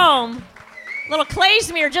 shalom. Little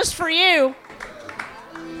Claysmere just for you.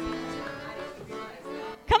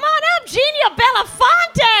 Come on up, Genia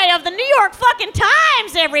Belafonte of the New York fucking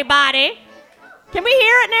Times, everybody. Can we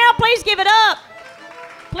hear it now? Please give it up.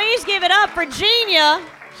 Please give it up for Genia.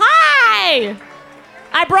 Hi.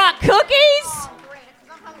 I brought cookies.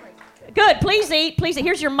 Good. Please eat. Please eat.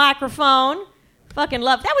 Here's your microphone. Fucking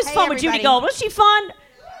love. That was fun with Judy everybody. Gold. Was she fun?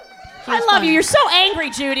 I love fun. you. You're so angry,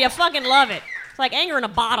 Judy. I fucking love it. It's like anger in a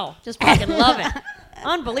bottle. Just fucking love it.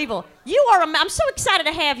 Unbelievable. You are. I'm so excited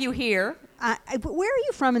to have you here. Where are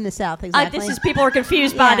you from in the South exactly? People are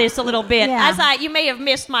confused by Yeah. this a little bit. Yeah. You may have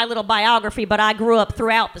missed my little biography, but I grew up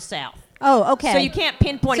throughout the South. Oh, okay. So you can't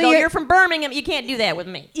pinpoint. So You're from Birmingham. You can't do that with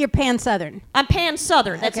me. You're pan-Southern. I'm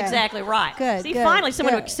pan-Southern. That's Okay. exactly right. Good, See, good, finally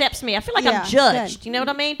someone who good. accepts me. I feel like Yeah, I'm judged. good. You know what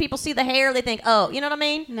I mean? People see the hair, they think, oh, you know what I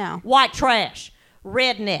mean? No. White trash,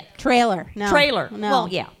 redneck, Trailer. No. trailer. No. Well,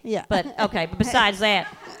 yeah. Yeah. But okay. But besides that,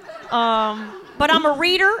 but I'm a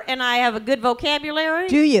reader and I have a good vocabulary.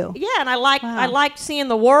 Do you? Yeah, and I Wow. like seeing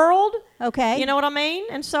the world. Okay. You know what I mean?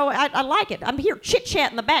 And so I like it. I'm here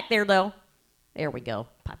chit-chat in the back there, though. There we go.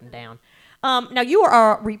 Piping down. Now, you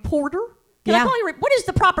are a reporter. Can I Yeah. call you? What is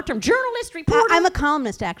the proper term? Journalist, reporter? I'm a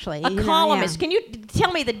columnist, actually. a you know, columnist. yeah. Can you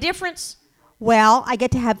tell me the difference? Well, I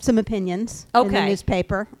get to have some opinions in the Okay.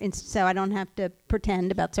 newspaper, and so I don't have to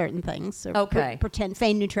pretend about certain things. Or Okay.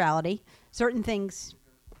 feign neutrality. Certain things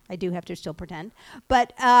I do have to still pretend,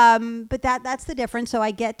 but that's the difference. So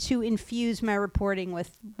I get to infuse my reporting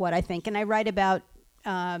with what I think, and I write about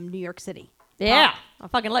New York City. Yeah. I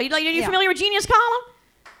fucking love you. Are you Yeah. familiar with Genius column?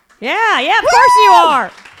 Yeah, of course you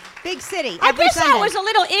are. Big city. I every guess Sunday. I was a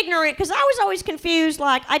little ignorant because I was always confused.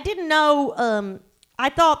 Like, I didn't know. I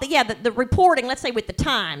thought that, the reporting, let's say with the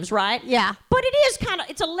Times, right? Yeah. But it is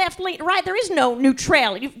it's a left lean, right? There is no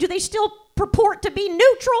neutrality. Do they still purport to be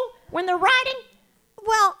neutral when they're writing?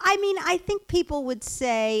 Well, I mean, I think people would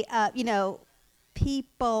say,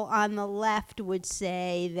 people on the left would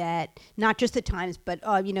say that not just the Times, but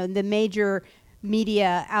the major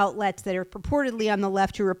media outlets that are purportedly on the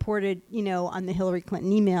left who reported, on the Hillary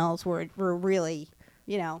Clinton emails were really,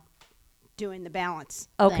 doing the balance.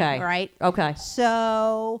 Okay. Thing, right. Okay.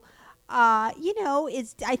 So, I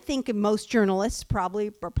think most journalists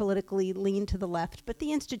probably are politically lean to the left, but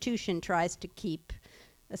the institution tries to keep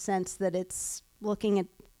a sense that it's looking at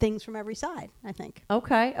things from every side, I think.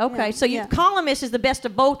 Okay. Yeah, So yeah. columnist is the best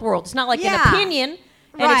of both worlds. It's not like Yeah. an opinion, and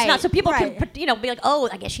it's Right, not so people right. can be like, oh,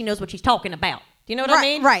 I guess she knows what she's talking about. Do you know what I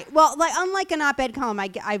mean? Right. Well, unlike an op-ed column,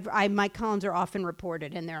 my columns are often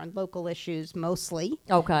reported, and they're on local issues mostly.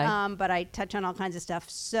 Okay. But I touch on all kinds of stuff,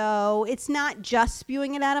 so it's not just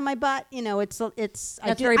spewing it out of my butt. It's. That's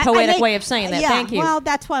a very poetic way of saying that. Yeah, Thank you. Well,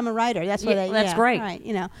 that's why I'm a writer. That's what. Yeah, that's great. Right.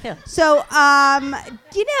 Yeah. So, I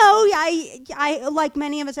like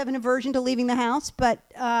many of us have an aversion to leaving the house, but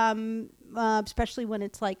especially when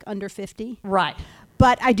it's like under 50. Right.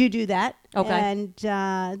 But I do that. Okay. And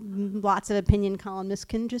lots of opinion columnists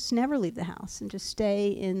can just never leave the house and just stay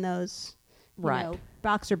in those, Right.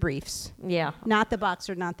 boxer briefs. Yeah. Not the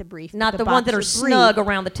boxer, not the brief. Not but the ones that are boxer brief. snug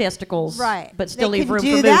around the testicles. Right. But still They leave can room do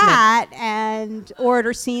for movement. that and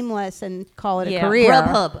order seamless and call it a Yeah. career.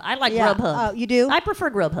 Grubhub. I like Yeah. Grubhub. Oh, you do? I prefer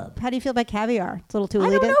Grubhub. How do you feel about caviar? It's a little too I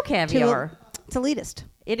elitist. don't know caviar. It's elitist.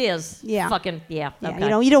 It is. Yeah. Fucking, yeah. Yeah,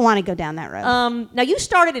 Okay. you don't want to go down that road. Now, you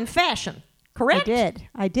started in fashion, correct?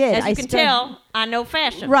 I did. As you can tell, I know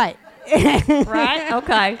fashion. Right. Right?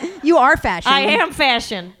 Okay. You are fashion. I am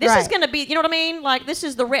fashion. This is Right. going to be, you know what I mean? Like, this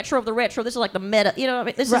is the retro of the retro. This is like the meta. You know what I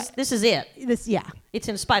mean? Right. This is it. Yeah. It's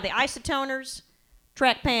inspired. The isotoners,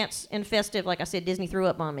 track pants, and festive. Like I said, Disney threw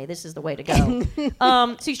up on me. This is the way to go.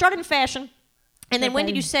 So you started in fashion. And then when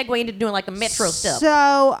did you segue into doing like the metro stuff?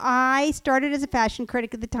 So I started as a fashion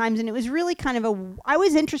critic at the Times, and it was really kind of I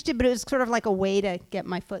was interested, but it was sort of like a way to get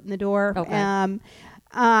my foot in the door. Okay.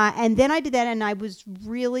 And then I did that, and I was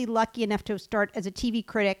really lucky enough to start as a TV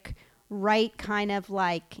critic right kind of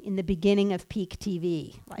like in the beginning of peak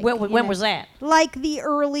TV. Like, When was that? Like the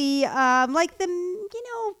early, like the,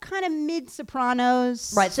 kind of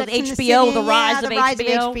mid-Sopranos. Right, so Sex and the HBO, City, the rise of the rise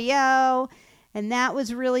HBO. of HBO. And that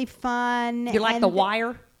was really fun. You like and The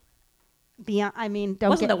Wire? Beyond, I mean, don't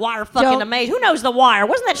Wasn't get, The Wire fucking don't- amazing? Who knows The Wire?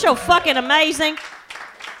 Wasn't that show fucking amazing?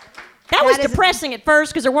 That was That is- depressing at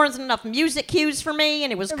first because there weren't enough music cues for me,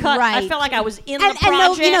 and it was cut. I Right. felt like I was in and, the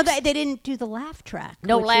project. And they didn't do the laugh track.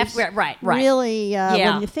 No which laugh- is right. Really,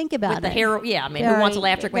 Yeah. when you think about With the it. hero, yeah. I mean, who wants a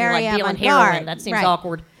laugh track when you're very like dealing avant-garde. heroin? That seems Right.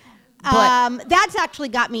 awkward. But That's actually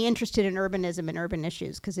got me interested in urbanism and urban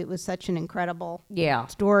issues because it was such an incredible yeah,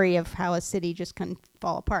 story of how a city just can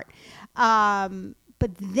fall apart.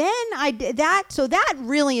 But then I did that. So that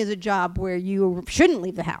really is a job where you shouldn't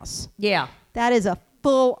leave the house. yeah. That is a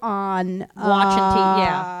full-on Watching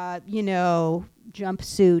TV, yeah.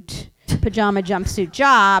 Jumpsuit, pajama jumpsuit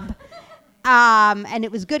job. And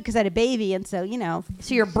it was good because I had a baby, and so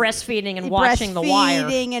So you're breastfeeding and watching The Wire.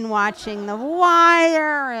 breastfeeding and watching The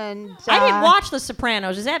Wire, and I didn't watch The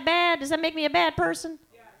Sopranos. Is that bad? Does that make me a bad person?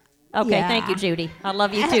 Okay, Yeah. thank you, Judy. I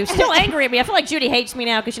love you too. Still angry at me. I feel like Judy hates me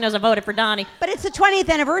now because she knows I voted for Donnie. But it's the 20th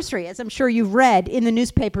anniversary, as I'm sure you've read in the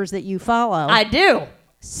newspapers that you follow. I do.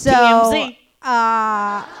 so, TMZ.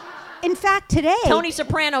 In fact, today, Tony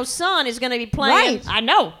Soprano's son is going to be playing. Right. I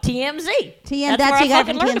know, TMZ. TM, That's where you I got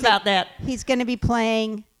fucking from learned TMZ. about that. He's going to be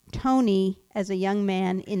playing Tony as a young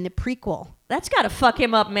man in the prequel. That's got to fuck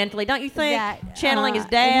him up mentally, don't you think? That, Channeling his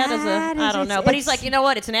dad as that a, I is- don't know. it's- But he's it's- like, you know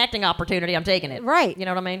what? It's an acting opportunity. I'm taking it. Right. You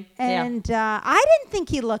know what I mean? And I didn't think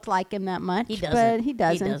he looked like him that much. He doesn't. But he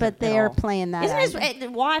doesn't. But at they are all. playing that. Isn't his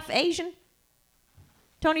out. wife Asian?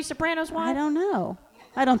 Tony Soprano's wife? I don't know.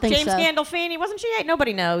 I don't think James so. Gandolfini, wasn't she?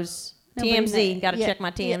 Nobody knows. Nobody TMZ. knows. Got to Yeah. check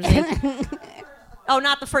my TMZ. Oh,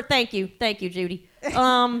 not the first. Thank you, Judy.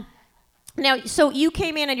 Now, so you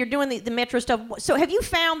came in and you're doing the Metro stuff. So have you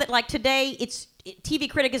found that like today, TV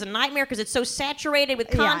critic is a nightmare because it's so saturated with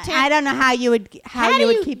content? Yeah, I don't know how you would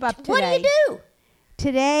keep up today. What do you do?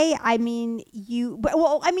 Today, I mean, you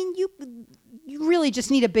really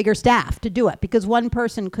just need a bigger staff to do it because one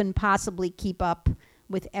person couldn't possibly keep up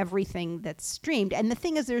with everything that's streamed. And the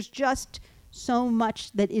thing is, there's just so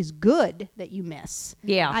much that is good that you miss.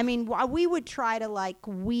 Yeah. I mean, we would try to like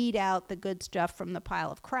weed out the good stuff from the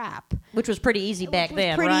pile of crap. Which was pretty easy back Which was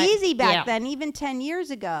then, pretty right? easy back Yeah. then, even 10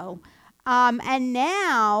 years ago. And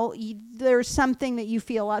now there's something that you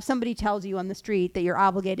feel, somebody tells you on the street that you're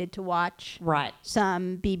obligated to watch Right.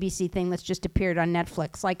 some BBC thing that's just appeared on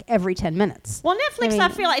Netflix like every 10 minutes. Well, Netflix, I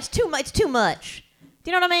feel like it's too much. Do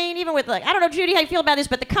you know what I mean? Even with like, I don't know, Judy, how you feel about this,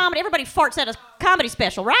 but the comedy, everybody farts at a comedy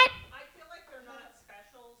special, right?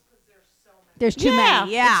 There's too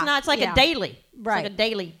many. Yeah. It's not. It's like Yeah. a daily. It's Right. like a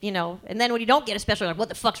daily, And then when you don't get a special, you're like, what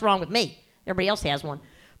the fuck's wrong with me? Everybody else has one.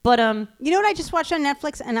 But You know what I just watched on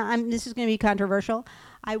Netflix? And this is going to be controversial.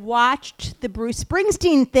 I watched the Bruce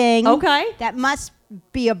Springsteen thing. Okay. That must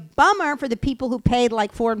be a bummer for the people who paid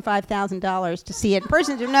like $4,000 and $5,000 to see it in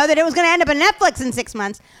person to know that it was going to end up on Netflix in 6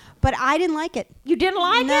 months. But I didn't like it. you didn't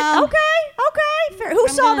like No. it? Okay. Fair. Who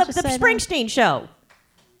I'm saw gonna the just say no. Springsteen show?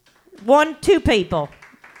 1, 2 people.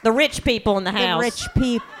 The rich people in the house. The rich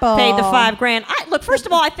people Paid the $5,000. Look, first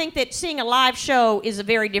of all, I think that seeing a live show is a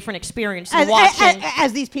very different experience than as, watching.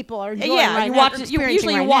 as these people are enjoying Yeah, right you now, watch. experiencing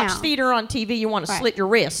Usually, you right watch now. theater on TV. You want to Right. slit your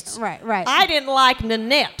wrists. Right. I didn't like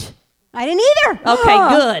Nanette. I didn't either. Okay,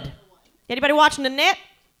 Ugh. good. Anybody watching Nanette?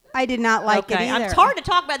 I did not like it either. It's hard to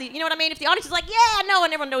talk about you know what I mean? If the audience is like, yeah, no,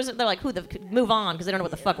 and everyone knows it, they're like, move on, because they don't know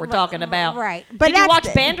what the fuck we're talking about. Right. But Did you that's watch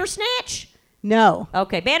the- Bandersnatch? No.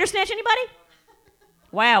 Okay, Bandersnatch, anybody?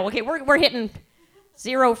 Wow, okay, we're hitting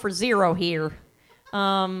 0 for 0 here.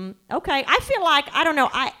 Okay, I feel like, I don't know,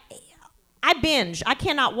 I binge. I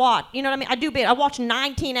cannot watch. You know what I mean? I do binge. I watch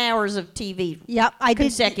 19 hours of TV Yep, I did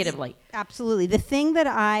consecutively. Absolutely. The thing that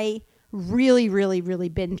I really, really, really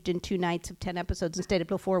binged in 2 nights of 10 episodes and stayed up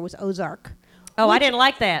till 4 was Ozark. Oh, I didn't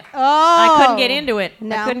like that. Oh. I couldn't get into it.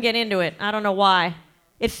 No. I couldn't get into it. I don't know why.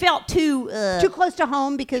 It felt too close to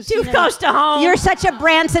home because too close to home. You're such a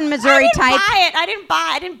Branson, Missouri I didn't type. buy it.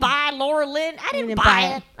 I didn't buy Laura Lynn. I didn't didn't buy buy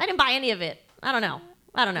it. it. I didn't buy any of it. I don't know.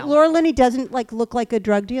 Laura Linney doesn't look like a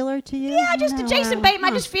drug dealer to you? Yeah, just No, Jason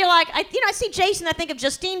Bateman. I just feel like I see Jason. I think of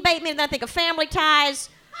Justine Bateman, and then I think of Family Ties,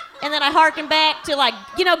 and then I harken back to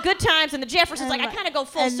Good Times and the Jeffersons. I kind of go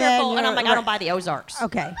full and then circle, and I'm you're- like, I don't buy the Ozarks.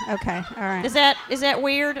 Okay, all right. Is that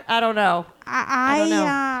weird? I don't know. I don't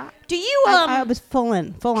know. Do you I was full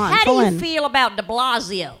on. how full do you in. feel about De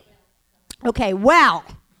Blasio? Okay, well,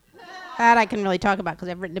 that I can really talk about because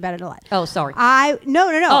I've written about it a lot. Oh, sorry. No.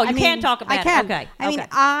 Oh, I you mean, can talk about I it. can. Okay, I mean, okay.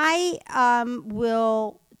 I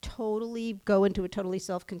will totally go into a totally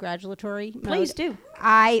self-congratulatory mode. Please do.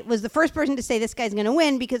 I was the first person to say this guy's going to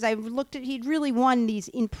win because I looked at he'd really won these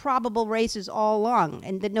improbable races all along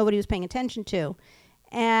and that nobody was paying attention to.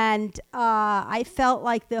 And I felt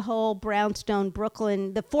like the whole brownstone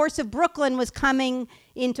Brooklyn, the force of Brooklyn was coming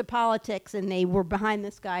into politics, and they were behind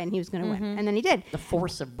this guy, and he was going to win. And then he did. The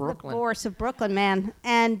force of Brooklyn. The force of Brooklyn, man.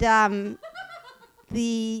 And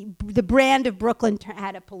the brand of Brooklyn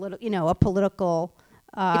had a political.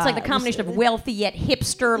 It's like the combination of wealthy yet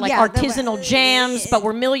hipster, like Yeah, artisanal jams, but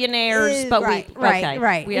we're millionaires. But right, we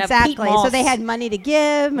okay. We have exactly. Pete Moss. So they had money to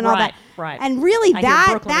give and all that. Right. And really, I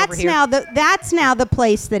hear Brooklyn over here. that's now the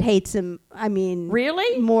place that hates him. I mean,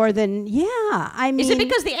 Really? more than I mean, Is it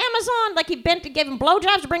because the Amazon, like he gave him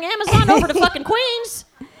blowjobs to bring Amazon over to fucking Queens?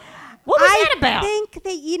 What was that about? I think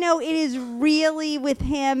that it is really with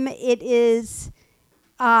him. It is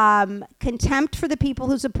contempt for the people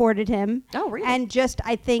who supported him. Oh, really? And just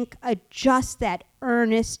I think just that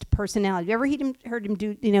earnest personality. You ever heard him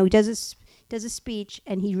do? He does a speech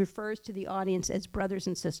and he refers to the audience as brothers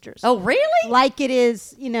and sisters. Oh, really? Like it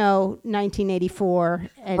is, 1984,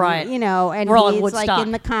 and Right. and We're all in he's Woodstock. like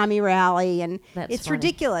in the commie rally, and That's it's funny.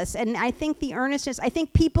 ridiculous. And I think the earnestness. I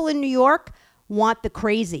think people in New York want the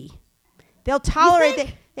crazy. They'll tolerate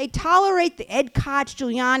think? They tolerate the Ed Koch,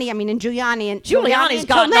 Giuliani. I mean, and Giuliani's Giuliani's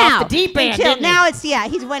until gotten now. off the deep end, Until didn't he? now,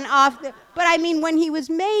 he's went off. But I mean, when he was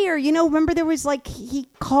mayor, remember there was like he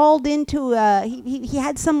called into he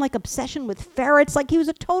had some like obsession with ferrets. Like he was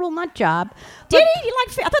a total nut job. Did he?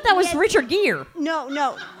 I thought that was Yeah. Richard Gere.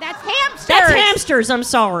 No, that's hamsters. That's hamsters. I'm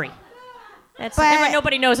sorry. But-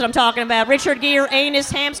 Nobody knows what I'm talking about. Richard Gere, anus,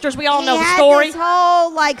 hamsters. We all know the He had story. This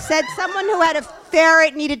whole said someone who had a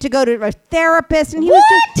ferret needed to go to a therapist, and he was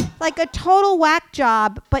just like a total whack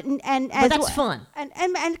job. But that's fun.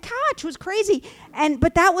 And Koch was crazy,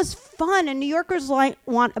 but that was fun. And New Yorkers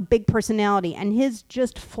want a big personality, and his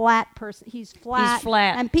just flat person. He's flat. He's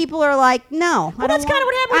flat. And people are like, no. Well, that's kind of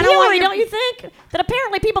what happened with Hillary, don't you think? That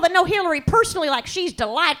apparently people that know Hillary personally, like, she's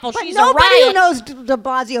delightful. But She's nobody a riot. who knows De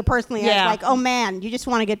Blasio personally Yeah. is like, oh man, you just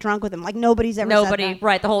want to get drunk with him. Like nobody's ever said Nobody, that.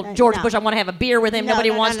 right? The whole George No. Bush, I want to have a beer with him. No, Nobody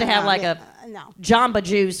no, wants no, to have no, like no, a no. Jamba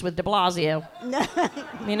Juice with De Blasio.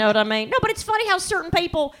 You know what I mean? No, but it's funny how certain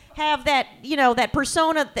people have that, that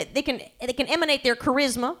persona that they can emanate their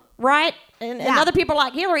charisma, right? And Yeah. other people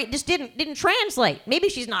like Hillary, it just didn't translate. Maybe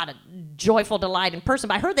she's not a joyful, delighting person,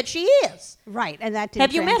 but I heard that she is. Right, and that didn't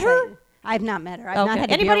Have you met translate. her? I've not met her. I've Okay. not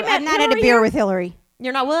had Anybody a beer. met I've not had a Hillary beer here? with Hillary.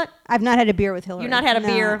 You're not what? I've not had a beer with Hillary. You've not had a No,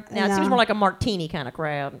 beer. Now, it no. seems more like a martini kind of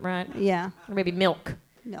crowd, right? Yeah. Or maybe milk.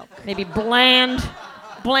 Milk. Maybe bland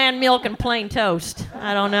milk and plain toast.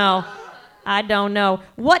 I don't know.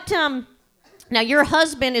 What, now your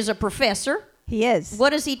husband is a professor. He is.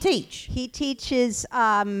 What does he teach? He teaches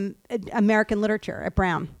American literature at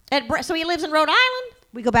Brown. So he lives in Rhode Island?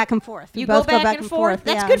 We go back and forth. We You both go back and forth?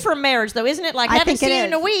 That's yeah. good for a marriage, though, isn't it? Like, I haven't think it seen you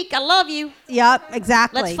in a is. week. I love you. Yep,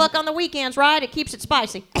 exactly. Let's fuck on the weekends, right? It keeps it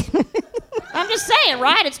spicy. I'm just saying,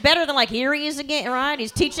 right? It's better than, like, here he is again, right?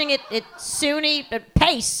 He's teaching it at SUNY, at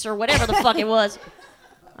Pace, or whatever the fuck it was.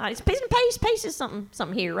 He's Pace is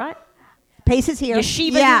something here, right? Pace is here.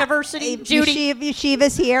 Yeshiva University, Judy.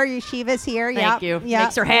 Yeshiva's here. Thank you. Yep.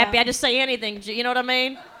 Makes her happy. I just say anything. You know what I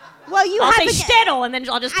mean? Well, you I'll say haven't. shtetl, and then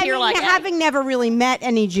I'll just hear like, having never really met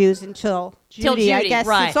any Jews until Judy, I guess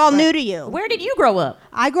right, it's all right. new to you. Where did you grow up?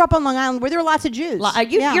 I grew up on Long Island where there were lots of Jews.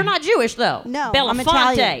 You're not Jewish though. No, Belafonte. I'm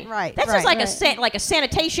Italian. Right, That's right, just right. like a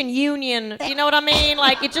sanitation union. You know what I mean?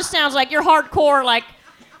 Like it just sounds like you're hardcore. Like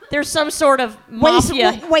there's some sort of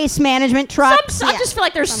mafia. Waste management trucks. I just feel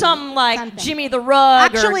like there's some like something. Jimmy the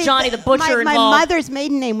Rug Actually, or Johnny the Butcher my involved. mother's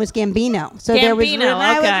maiden name was Gambino. So there was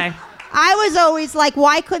Gambino, okay. I was always like,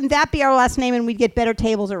 why couldn't that be our last name and we'd get better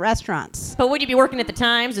tables at restaurants? But would you be working at the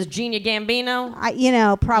Times as Genia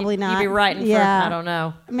Gambino? Probably not. You'd be writing for, I don't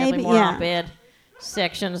know, Maybe, definitely more yeah. op-ed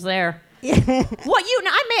sections there.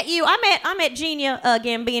 I met Genia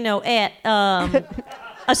Gambino at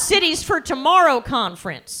a Cities for Tomorrow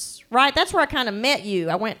conference, right? That's where I kind of met you.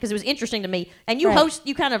 I went because it was interesting to me. And you Right.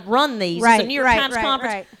 you kind of run these. Right, It's a New York right, Times right,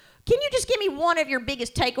 conference. right. Can you just give me one of your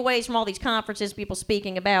biggest takeaways from all these conferences, people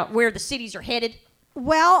speaking about where the cities are headed?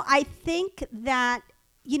 Well, I think that,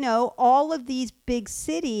 all of these big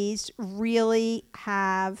cities really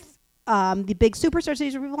have the big superstar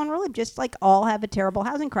cities where people want to live just like all have a terrible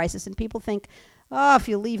housing crisis. And people think, oh, if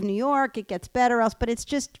you leave New York, it gets better else. But it's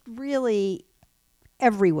just really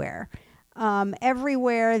everywhere.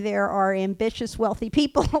 Everywhere there are ambitious, wealthy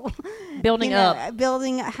people Building up.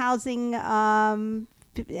 building housing.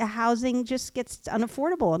 Housing just gets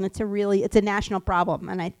unaffordable, and it's a national problem.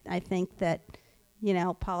 And I think that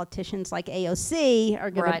politicians like AOC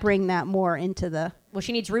are going Right. to bring that more into the. Well,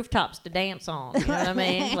 she needs rooftops to dance on. You know what I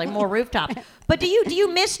mean? Like more rooftops. But do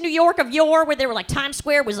you miss New York of yore, where they were like Times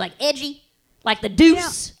Square was like edgy, like the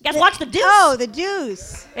Deuce? You guys watch the Deuce? Oh, the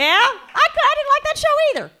Deuce. Yeah, I didn't like that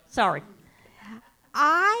show either. Sorry.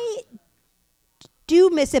 I do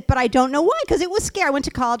miss it, but I don't know why, because it was scary. I went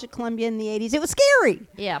to college at Columbia in the 80s. It was scary.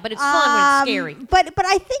 Yeah, but it's fun when it's scary. But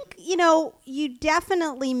I think, you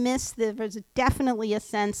definitely miss there's definitely a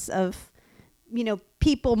sense of,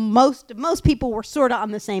 people, most people were sort of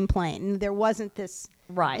on the same plane. There wasn't this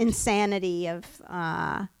Right. insanity of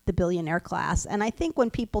the billionaire class. And I think when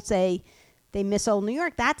people say they miss old New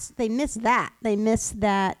York, they miss that. They miss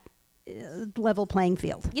that level playing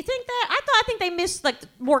field. You think that? I think they miss like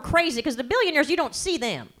more crazy, because the billionaires, you don't see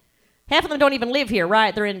them. Half of them don't even live here,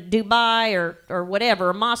 right? They're in Dubai or whatever,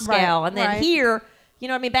 or Moscow. Right, And then right. here, you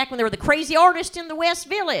know what I mean, back when there were the crazy artists in the West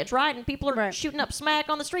Village, right? And people are Right. shooting up smack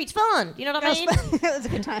on the streets. Fun. You know what I mean? It was a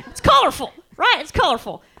good time. It's colorful, right? It's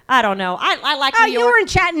colorful. I don't know. I like Oh, New you York. were in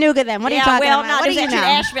Chattanooga then. What are you talking well, about? no, What it do was you actually know?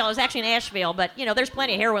 Asheville. It was actually in Asheville, but there's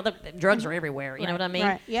plenty of heroin. The drugs are everywhere. You know what I mean?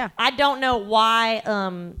 right, yeah. I don't know why.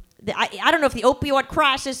 I don't know if the opioid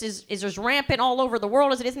crisis is as rampant all over the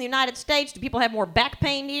world as it is in the United States. Do people have more back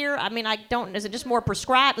pain here? I mean, I don't. Is it just more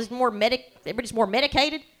prescribed? Is it more everybody's more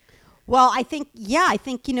medicated? Well, I think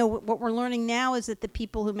what we're learning now is that the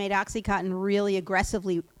people who made OxyContin really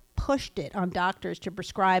aggressively pushed it on doctors to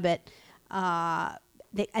prescribe it.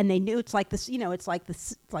 They knew it's like this, it's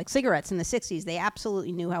like cigarettes in the 60s. They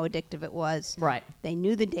absolutely knew how addictive it was. Right. They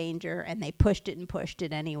knew the danger, and they pushed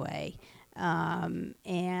it anyway.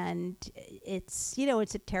 And it's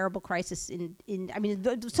it's a terrible crisis.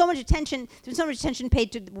 There's so much attention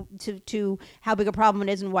paid to how big a problem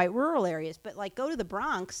it is in white rural areas. But like, go to the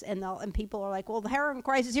Bronx, and people are like, well, the heroin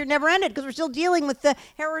crisis here never ended, because we're still dealing with the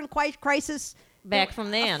heroin crisis Back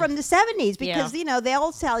from then. from the 70s, because Yeah.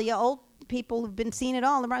 they'll tell you, old people who've been seeing it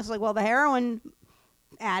all in the Bronx, like, well, the heroin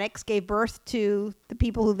addicts gave birth to the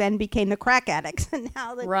people who then became the crack addicts, and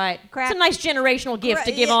now the Right. crack It's a nice generational gift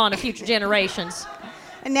to Right, give yeah. on to future generations.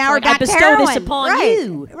 And now we're Like, I back to bestow heroin. this upon right.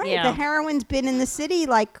 you. Right. Yeah. The heroin's been in the city,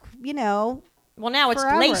 like, Well, now it's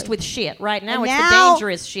Forever. laced with shit, right? Now And it's now- the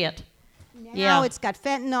dangerous shit. now it's got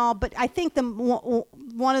fentanyl. But I think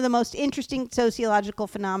one of the most interesting sociological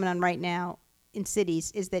phenomenon right now in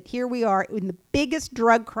cities is that here we are in the biggest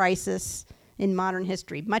drug crisis in modern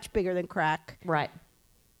history, much bigger than crack. Right.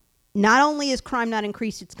 Not only has crime not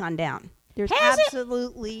increased, it's gone down. There's Has it?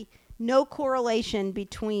 absolutely no correlation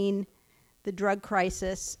between the drug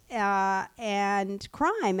crisis and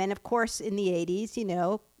crime. And of course, in the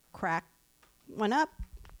 80s, crack went up,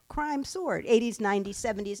 crime soared. 80s, 90s,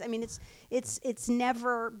 70s. I mean, it's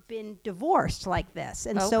never been divorced like this.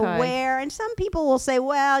 And so Okay. and some people will say,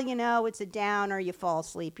 well, it's a down, or you fall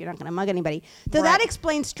asleep, you're not going to mug anybody. So that Right.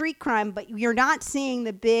 explains street crime, but you're not seeing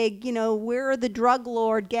the big, where the drug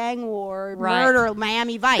lord, gang war, Right. murder,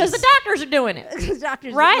 Miami Vice. Because the doctors are doing it. The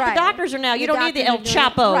doctors, Right? The doctors are now. You The don't need the El doctors are doing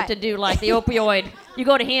it. Chapo Right. to do like the opioid. You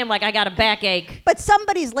go to him like, I got a backache. But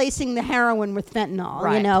somebody's lacing the heroin with fentanyl,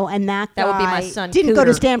 Right. and that That would be my guy son, didn't go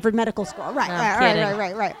to Cooter. Stanford Medical School. Right, I'm right,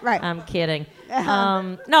 kidding. right. I'm kidding.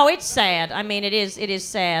 No, it's sad. I mean, it is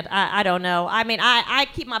sad. I don't know. I mean, I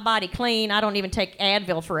keep my body clean. I don't even take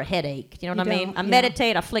Advil for a headache. You know what I mean? don't? I Yeah.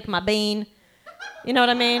 meditate. I flick my bean. You know what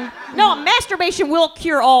I mean? No, masturbation will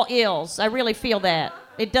cure all ills. I really feel that.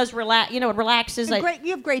 It does relax. It relaxes. And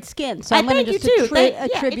you have great skin, so I I'm going thank to you just too.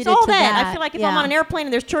 attribute it's it all to that. I feel like if I'm Yeah. on an airplane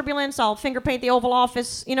and there's turbulence, I'll finger paint the Oval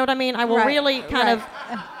Office. You know what I mean? I will Right, really kind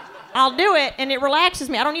right. of. I'll do it, and it relaxes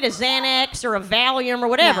me. I don't need a Xanax or a Valium or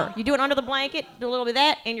whatever. No. You do it under the blanket, do a little bit of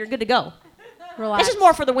that, and you're good to go. Relax. This is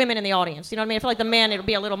more for the women in the audience. You know what I mean? I feel like the men, it'll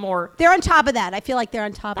be a little more. They're on top of that. I feel like they're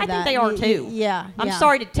on top of I that. think they are too. Yeah. I'm yeah.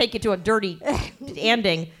 sorry to take you to a dirty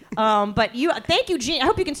ending, but thank you, Gene. I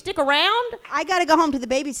hope you can stick around. I got to go home to the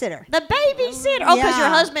babysitter. The babysitter. Oh, because your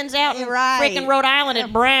Yeah. husband's out in Right. freaking Rhode Island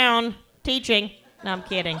at Brown teaching. No, I'm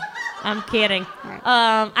kidding.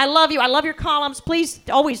 I love you. I love your columns. Please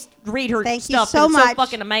always read her Thank you stuff. 'cause so it's much. so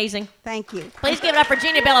fucking amazing. Thank you. Please give it up for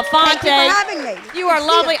Gina Belafonte. Thank you for having me. You are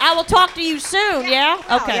lovely. I will talk to you soon, yeah?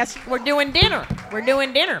 Oh, Okay. yes. We're doing dinner.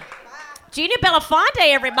 Gina Belafonte,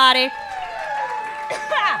 everybody.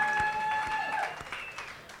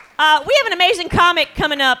 We have an amazing comic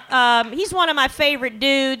coming up. He's one of my favorite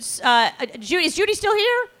dudes. Is Judy still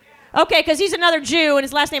here? Okay, because he's another Jew, and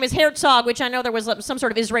his last name is Herzog, which I know there was some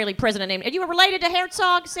sort of Israeli president named. Are you related to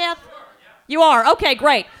Herzog, Seth? You are? Okay,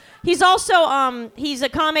 great. He's also he's a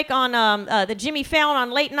comic on the Jimmy Fallon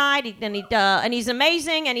on late night, and he's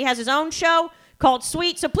amazing, and he has his own show called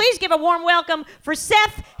Sweet. So please give a warm welcome for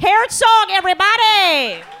Seth Herzog,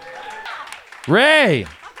 everybody. Ray.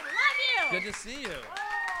 Love you. Good to see you.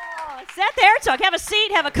 Oh, Seth Herzog, have a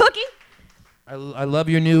seat, have a cookie. I love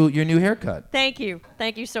your new haircut. Thank you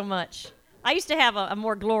so much. I used to have a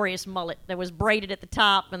more glorious mullet that was braided at the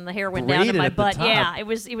top and the hair went down to Braided my at the butt. top? Yeah, it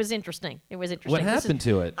was interesting. It was interesting. What happened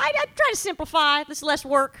to it? I try to simplify. This is less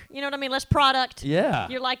work. You know what I mean? Less product. Yeah.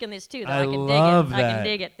 You're liking this too, though. I can love dig it. I that. can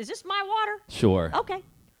dig it. Is this my water? Sure. Okay.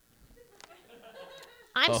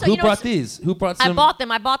 Who brought these? Who brought some? I bought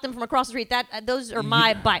them. I bought them from across the street. Those are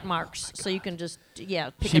my bite marks, so you can just pick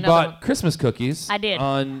She another bought one. Christmas cookies. I did.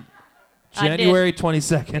 On I did. January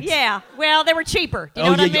 22nd. Yeah. Well, they were cheaper. You know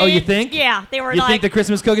Oh, what I you- mean? oh, you think? Yeah, they were You like think the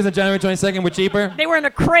Christmas cookies on January 22nd were cheaper? they were in a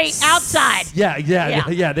crate outside.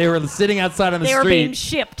 Yeah. They were sitting outside on the They street. were being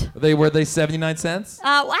shipped. Were they 79 cents?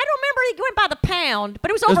 I don't remember it went by the pound,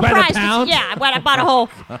 but it was was by the overpriced. pound? Yeah, I bought a whole.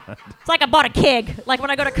 It's like I bought a keg. Like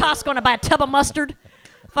when I go to Costco and I buy a tub of mustard.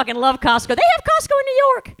 Fucking love Costco. They have Costco in New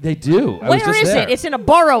York. They do. I was Where just is there. it? It's in a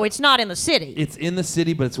borough. It's not in the city. It's in the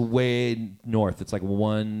city, but it's way north. It's like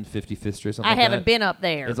 155th Street or something I like haven't that. been up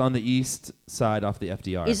there. It's on the east side off the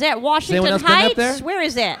FDR. Is that Washington anyone else been up Heights? there? Where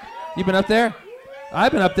is that? You been up there?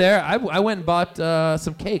 I've been up there. I went and bought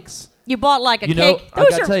some cakes. You bought like a You know, cake. I Those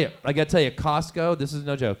gotta are tell you, Costco, this is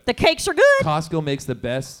no joke. the cakes are good. Costco makes the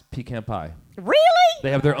best pecan pie. Really?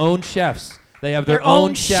 They have their own chefs. They have their Their own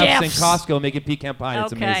own chefs in chefs. Costco making pecan pie. And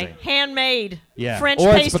It's Okay. amazing. Handmade. Yeah. French or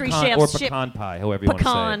it's pastry pecan, chefs. or ship- pecan pie, however you want to say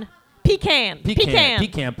Pecan. it. Pecan.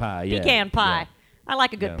 Pecan pie. Yeah. Pecan pie. Yeah. I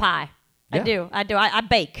like a good Yeah. pie. Yeah. I do. I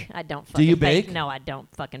bake. I don't fucking you bake? No, I don't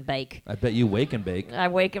fucking bake. I bet you wake and bake. I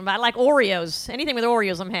wake and I like Oreos. Anything with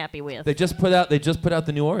Oreos, I'm happy with. They just put out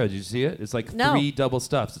the new Oreo. Did you see it? It's like No. 3 double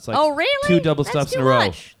stuffs. It's like Oh, really? 2 double That's stuffs too in a row.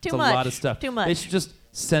 much. Too it's much. a lot of stuff. Too much. They should just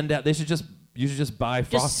send out. You should just buy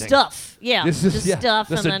Just frosting. stuff. Yeah. This is, just yeah, stuff.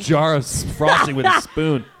 Just and a then jar of frosting with a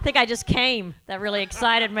spoon. I think I just came. That really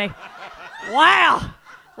excited me. Wow.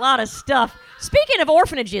 A lot of stuff. Speaking of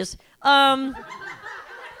orphanages,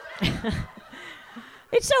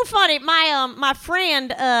 it's so funny. My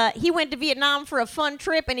friend, he went to Vietnam for a fun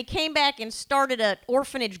trip, and he came back and started an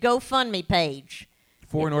orphanage GoFundMe page.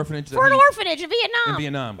 For an orphanage. For an orphanage in Vietnam. In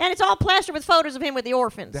Vietnam. And it's all plastered with photos of him with the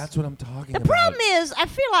orphans. That's what I'm talking The about. problem is, I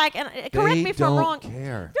feel like, and correct They me if I'm don't wrong.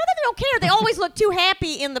 care. No, they don't care. They always look too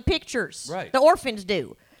happy in the pictures. Right. The orphans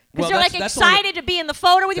do. Because Well, they're like that's only excited to be in the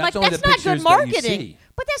photo with you. that's Like, only that's the not good pictures that you marketing. see.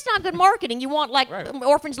 But that's not good marketing. You want, like, Right.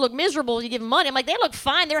 orphans look miserable, you give them money. I'm like, they look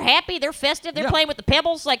fine. They're happy. They're festive. They're Yeah. playing with the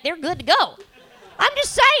pebbles. Like, they're good to go. I'm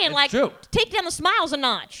just saying, like, true. take down the smiles a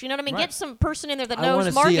notch. You know what I mean? Right. Get some person in there that I want knows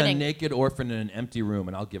to see a marketing. naked orphan in an empty room,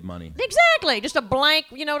 and I'll give money. Exactly. Just a blank,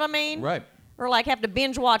 you know what I mean? Right. Or like have to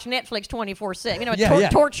binge watch Netflix 24/7. You know, Yeah, yeah.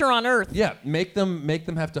 torture on earth. Yeah, make them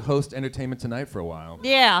have to host Entertainment Tonight for a while.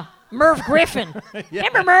 Yeah. Merv Griffin.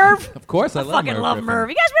 Remember Merv? Of course, I love fucking Merv love Griffin. Merv.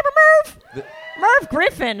 You guys remember Merv? Merv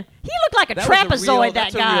Griffin. He looked like a That was a trapezoid, real- that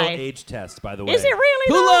that's guy. a real age test, by the way. Is it really,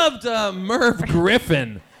 Who though? loved Merv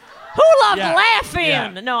Griffin? Who loved Yeah. laughing? Yeah.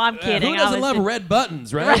 No, I'm kidding. Who I doesn't was love just- red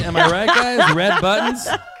buttons, right? Am I right, guys? Red buttons?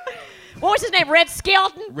 What was his name? Red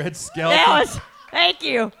Skelton? Red Skeleton? That was. Thank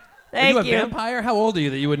you. Are Thank you a vampire? How old are you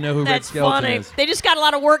that you would know who Red That's Skeleton funny. is? They just got a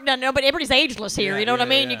lot of work done. No, but everybody's ageless here. Yeah, you know what I yeah,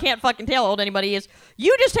 mean? yeah. You can't fucking tell how old anybody is.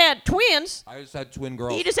 You just had twins. I just had twin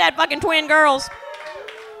girls. You just had fucking twin girls.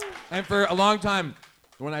 And for a long time,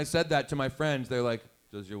 when I said that to my friends, they're like,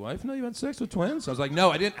 "Does your wife know you had sex with twins?" I was like,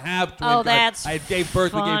 "No, I didn't have twins. Oh, that's I gave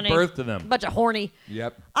birth. We funny. gave birth to them." Bunch of horny.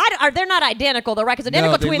 Yep. They're not identical, though, right? Because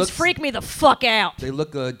identical they twins look- freak me the fuck out. They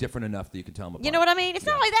look different enough that you can tell them apart. You know what I mean? It's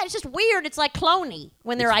not like that. It's just weird. It's like cloney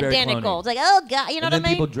when they're It's very identical. cloney. It's like, oh, God. You know And what then I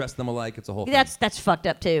mean? people dress them alike. It's a whole thing. That's fucked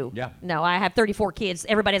up, too. Yeah. No, I have 34 kids.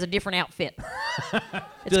 Everybody has a different outfit.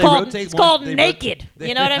 It's they called, rotate it's one- called they naked. rot-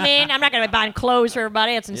 You know what I mean? I'm not going to be buying clothes for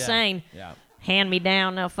everybody. That's insane. Yeah. Hand me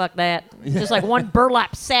down. No, fuck that. Just like one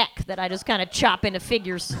burlap sack that I just kind of chop into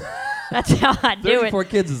figures. That's how I do 34 it.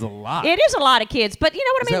 kids is a lot. It is a lot of kids, but you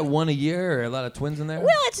know what Is I mean? that one a year or a lot of twins in there?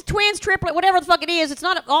 Well, it's twins, triplet, whatever the fuck it is. It's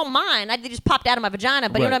not all mine. They just popped out of my vagina,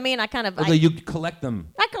 but you know Right. what I mean? I kind of Although you collect them.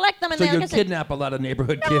 I collect them and So then you like I said, kidnap a lot of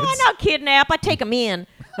neighborhood No, kids. I don't kidnap. I take them in.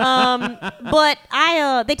 But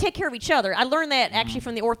they take care of each other. I learned that actually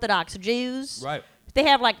from the Orthodox Jews. Mm-hmm. Right. They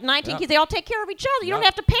have like 19 Yeah. kids. They all take care of each other. You don't Yeah.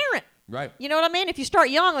 have to parent. Right. You know what I mean? If you start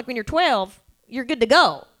young, like when you're 12, you're good to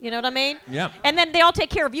go. You know what I mean? Yeah. And then they all take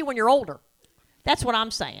care of you when you're older. That's what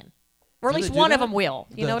I'm saying. Or at Do least they do one of that? them will.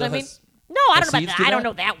 You The- know what the I mean? Has- No, I don't know Hasids about do that. I don't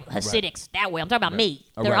that? know that Hasidics that way. I'm talking about me.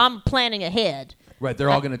 Oh, right. I'm planning ahead. Right. They're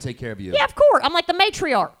all going to take care of you. Yeah, of course. I'm like the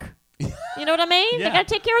matriarch. You know what I mean? Yeah. They got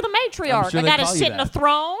to take care of the matriarch. sure They they got to call you sit in a that.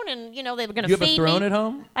 throne, and they're going to You have a feed throne me. at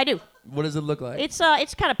home? I do. What does it look like? It's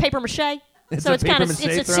kind of paper mache. It's So a it's kind of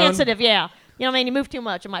papier-mâché it's throne? sensitive, yeah. You know what I mean? You move too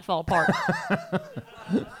much, it might fall apart.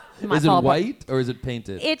 It might Is it fall apart. white or is it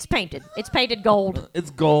painted? It's painted. It's painted gold.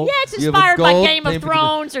 It's gold. Yeah, it's You have a inspired by gold Game of painted-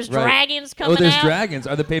 Thrones. There's Right. dragons coming Oh, there's out. dragons.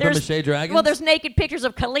 Are the paper There's- mache dragons? Well, there's naked pictures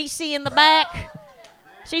of Khaleesi in the back.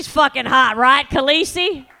 She's fucking hot, right,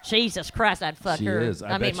 Khaleesi? Jesus Christ, I'd fuck She her. is. I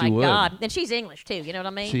bet mean, my you would. God. And she's English, too. You know what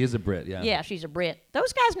I mean? She is a Brit, yeah. Yeah, she's a Brit.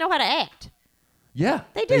 Those guys know how to act. Yeah.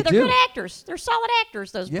 They do. They're good actors. They're solid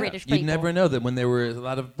actors, those Yeah. British people. You'd never know that when there were a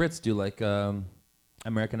lot of Brits do like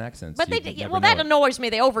American accents. But You'd they never well, that know it. annoys me.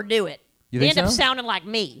 They overdo it. You They think end up so? sounding like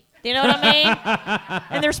me. Do you know what I mean?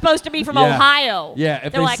 And they're supposed to be from Yeah. Ohio. Yeah, if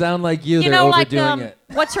They're they like, sound like you, you they're know, like overdoing it.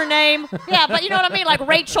 what's her name? Yeah, but you know what I mean, like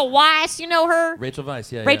Rachel Weisz. You know her? Rachel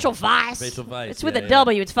Weisz, yeah. Rachel yeah. Weisz. Rachel Weisz. It's with yeah, a yeah.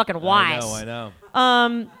 W. It's fucking Weisz. I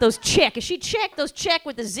know. Those Czech. Is she Czech? Those Czech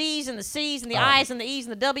with the Z's and the C's and the I's and the E's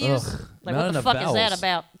and the W's. Ugh, Like not what the enough fuck is that vowels.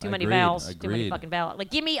 about? Too many Agreed, vowels. Too many agreed. fucking vowels.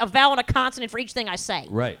 Like give me a vowel and a consonant for each thing I say.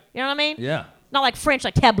 Right. You know what I mean? Yeah. Not like French,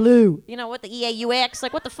 like tableau. You know what? The EAUX.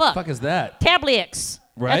 Like what the fuck? Fuck is that? Tablix.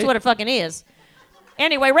 Right? That's what it fucking is.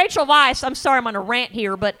 Anyway, Rachel Weisz, I'm sorry I'm on a rant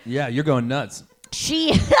here, but Yeah, you're going nuts.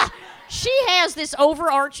 she she has this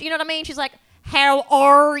overarch, you know what I mean? She's like, how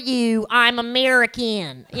are you? I'm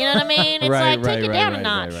American. You know what I mean? It's Right, like, right, take it right, down right, a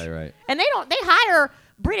notch. right. And they hire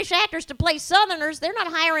British actors to play Southerners. They're not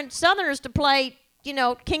hiring Southerners to play,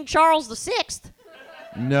 King Charles VI.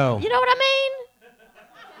 No. You know what I mean?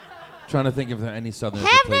 Trying to think if there are any Southerners.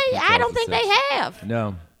 Have that play they? King I don't Charles think VI. they have.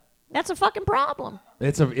 No. That's a fucking problem.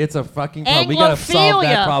 It's a fucking problem. We gotta solve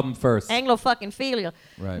that Anglophilia. problem first. Anglo-fucking-philia.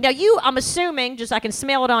 Right. Now I'm assuming, just I can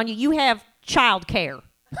smell it on you, you have child care.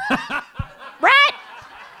 Right?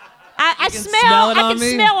 I smell it on can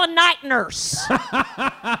me? smell a night nurse. Am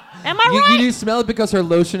I You, right? you do smell it because her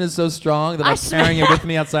lotion is so strong that I I'm smell- carrying it with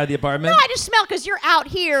me outside the apartment? No, I just smell because you're out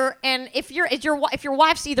here, and if your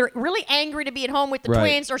wife's either really angry to be at home with the Right.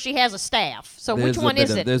 twins or she has a staff. So There's which a one bit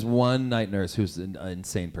is of- it? There's one night nurse who's an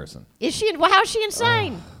insane person. Is she? Well, how is she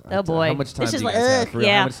insane? Oh boy. How much time this do is you like, guys have? ugh, For real?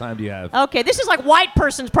 yeah. How much time do you have? Okay, this is like white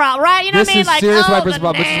person's problem, right? You know This what I mean? is Like, serious oh, white the person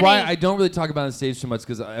problem, which is why nanny. I don't really talk about it on stage too much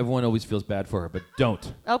because everyone always feels bad for her, but don't.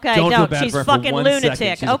 Okay, don't feel don't. bad She's for her fucking for 1 lunatic.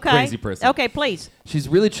 second. She's okay. a crazy person. Okay, please. She's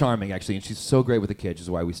really charming, actually, and she's so great with the kids, which is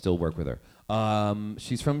why we still work with her.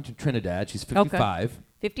 She's from Trinidad. She's 55.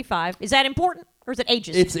 55. Is that important or is it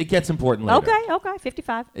ageist? It gets important later. Okay,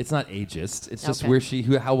 55. It's not ageist. It's just Okay.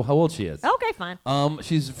 where how old she is. Okay, fine.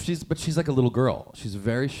 She's like a little girl. She's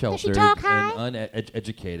very sheltered talk high? and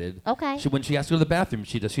uneducated. Okay. When she has to go to the bathroom,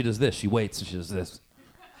 she does this. She waits and she does this.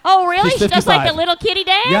 Oh, really? She's She does like 55. the little kitty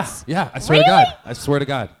dance? Yeah. I swear to Really? God. I swear to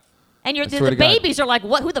God. And I the swear to God. babies are like,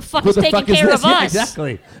 what? Who the fuck Who is the taking fuck is care this? of Yeah, us?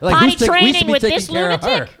 exactly. Like, Potty we should be training with taking this care of her.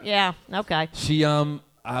 lunatic? Yeah. Okay. She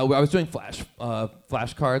I was doing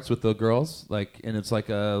flashcards with the girls, and it's like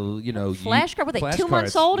Flashcard? Were they 2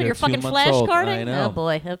 months flashcards. old? They're You're 2 fucking months old. flashcarding? I know. Oh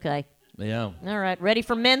boy. Okay. Yeah. All right. Ready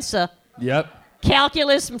for Mensa. Yep.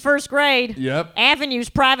 Calculus in first grade. Yep. Avenues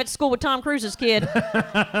private school with Tom Cruise's kid.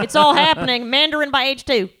 It's all happening. Mandarin by age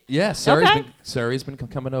 2. Yeah. Okay. Suri's been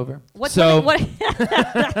coming over. What?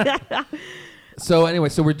 So anyway,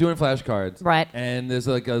 so we're doing flashcards. Right. And there's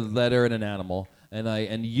like a letter and an animal.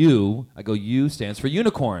 And U stands for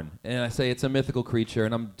unicorn. And I say it's a mythical creature,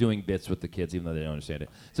 and I'm doing bits with the kids even though they don't understand it.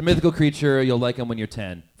 It's a mythical creature, you'll like him when you're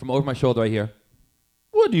 10. From over my shoulder I hear,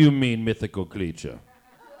 "What do you mean mythical creature?"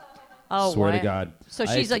 Oh, Swear wow. to God. So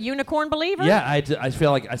she's a unicorn believer? Yeah, I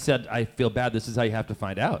feel like I said I feel bad. This is how you have to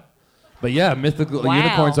find out. But yeah, mythical Wow.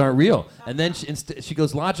 unicorns aren't real. And then she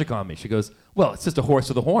goes logic on me. She goes, "Well, it's just a horse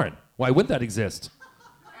with a horn. Why wouldn't that exist?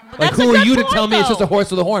 That's who a are good you to point, tell me it's just a though.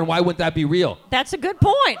 horse with a horn? Why wouldn't that be real?" That's a good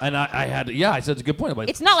point. And I said it's a good point. I'm like,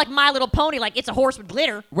 It's not like My Little Pony, like it's a horse with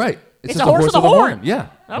glitter. right. It's just a horse with a horn. Yeah.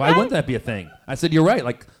 Why Okay. wouldn't that be a thing? I said, you're right.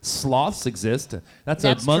 Like sloths exist. That's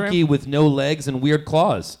That's a monkey true. with no legs and weird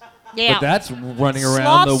claws. Yeah. But that's running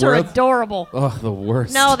around Sloths the are world. adorable. Oh, the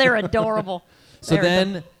worst. No, they're adorable. So They're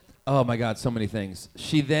then, oh my God, so many things.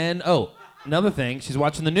 She then, another thing, she's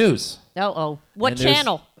watching the news. Oh. What And there's-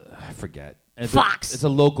 channel? I forget. It's Fox. It's a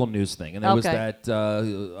local news thing. And there was Okay.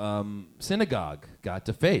 that synagogue got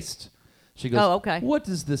defaced. She goes, Oh, okay. "What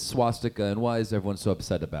is this swastika and why is everyone so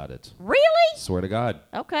upset about it?" Really? Swear to God.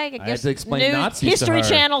 Okay, I I had guess to explain news, Nazis History to her.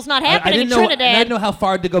 Channel's not I happening didn't in know, Trinidad. and I didn't know how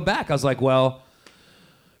far to go back. I was like, well,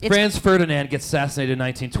 It's- Franz Ferdinand gets assassinated in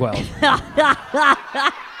 1912.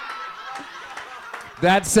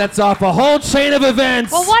 That sets off a whole chain of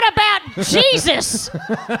events. Well, what about Jesus?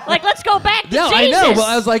 Like, let's go back to No, Jesus. I know. But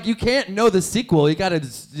I was like, you can't know the sequel. You got to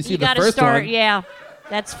see You the gotta first start, one. yeah.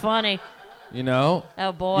 That's funny. You know?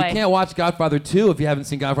 Oh, boy. You can't watch Godfather 2 if you haven't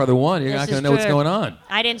seen Godfather 1. You're This not going is to know what's true. going on.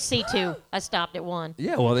 I didn't see 2. I stopped at 1.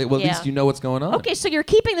 Yeah, well, at Yeah. least you know what's going on. Okay, so you're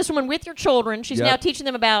keeping this woman with your children. She's Yep. now teaching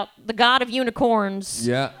them about the god of unicorns.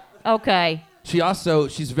 Yeah. Okay.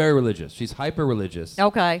 She's very religious. She's hyper religious.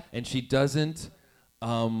 Okay. And she doesn't,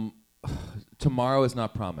 tomorrow is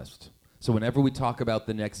not promised. So whenever we talk about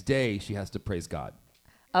the next day, she has to praise God.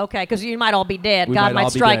 Okay, because you might all be dead. We God might all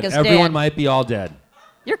might be strike dead. us Everyone dead. might be all dead.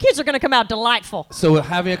 Your kids are going to come out delightful. So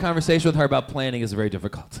having a conversation with her about planning is very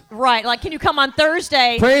difficult. Right, like, can you come on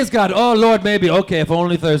Thursday? Praise God. Oh, Lord, maybe. Okay, if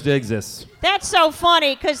only Thursday exists. That's so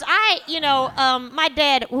funny, because my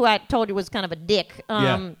dad, who I told you was kind of a dick.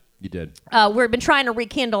 Yeah, you did. We've been trying to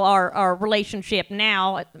rekindle our relationship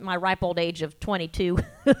now at my ripe old age of 22.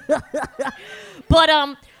 But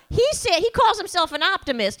he calls himself an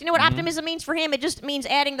optimist. You know what optimism means for him? It just means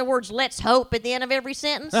adding the words "let's hope" at the end of every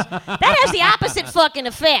sentence. That has the opposite fucking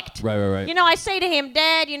effect. Right. You know, I say to him,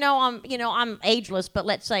 Dad, I'm ageless, but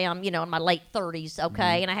let's say I'm, in my late 30s,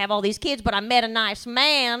 okay, and I have all these kids, but I met a nice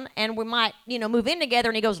man, and we might, move in together.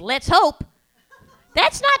 And he goes, "Let's hope."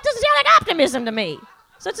 Doesn't sound like optimism to me.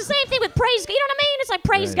 So it's the same thing with praise. You know what I mean? It's like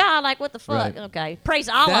praise Right. God. Like, what the fuck? Right. Okay, praise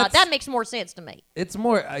Allah. That's- That makes more sense to me. It's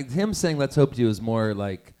more, him saying let's hope to you is more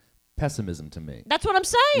like pessimism to me. That's what I'm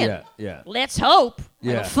saying. Yeah. Let's hope.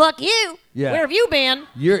 Yeah. Well, fuck you. Yeah. Where have you been?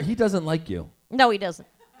 He doesn't like you. No, he doesn't.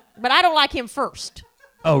 But I don't like him first.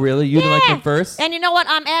 Oh, really? You didn't like him first? And you know what?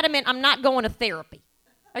 I'm adamant. I'm not going to therapy.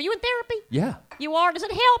 Are you in therapy? Yeah. You are? Does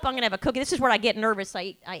it help? I'm going to have a cookie. This is where I get nervous.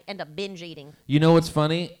 I end up binge eating. You know what's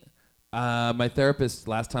funny? My therapist,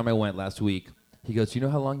 last time I went, last week, he goes, "You know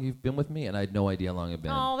how long you've been with me?" And I had no idea how long I've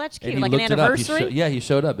been. Oh, that's And cute. he Like an looked it up. anniversary? He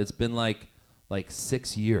showed up. It's been like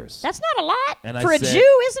 6 years. That's not a lot And I for a said-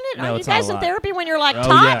 Jew, isn't it? No, Are you it's not guys a in lot. therapy when you're like Oh,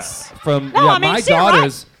 tots? yeah. From No, I mean, my seriously.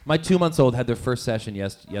 daughters, my 2-month-old had their first session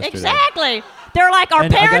yesterday. Exactly. They're like, our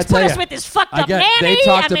And I parents gotta put tell us ya, with this fucked up nanny.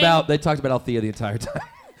 They talked about Althea the entire time.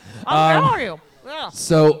 Oh, where are you? Yeah.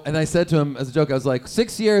 So, and I said to him as a joke, I was like,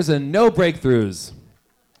 6 years and no breakthroughs.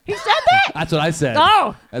 He said that? That's what I said.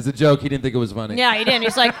 Oh. As a joke, he didn't think it was funny. Yeah, he didn't.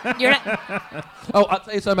 He's like, you're not. Oh, I'll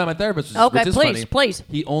tell you something about my therapist, Okay, which is please, funny. please.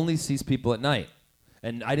 He only sees people at night.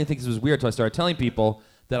 And I didn't think this was weird until I started telling people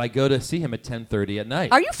that I go to see him at 10:30 at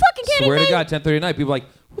night. Are you fucking kidding Swear me? to God, 10:30 at night. People are like,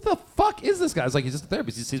 who the fuck is this guy? I was like, he's just a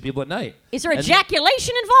therapist. He sees people at night. Is there And-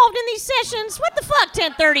 ejaculation involved in these sessions? What the fuck,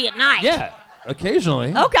 10:30 at night? Yeah, occasionally.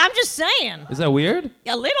 Okay, I'm just saying. Is that weird?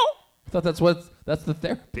 A little. I thought that's the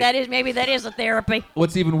therapy. Maybe that is a therapy.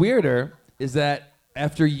 What's even weirder is that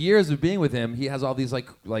after years of being with him, he has all these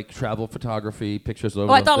like travel photography pictures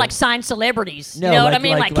over. Oh, I the thought thing. like signed celebrities. No, you know what I like-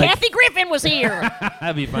 mean? like- Like like- Kathy Griffin was here.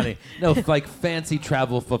 That'd be funny. No, like fancy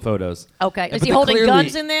travel photos. Okay. Is But he they're holding clearly-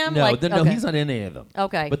 guns in them? No, Like, no, okay. he's not in any of them.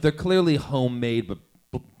 Okay. But they're clearly homemade, but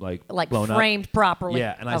like blown up. framed properly.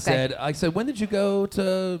 Yeah, and Okay. I said, when did you go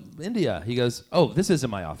to India? He goes, oh, this isn't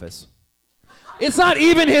my office. It's not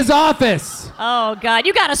even his office. Oh God,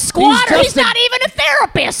 you got a squatter. He's just a- not even a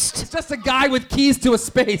therapist. It's just a guy with keys to a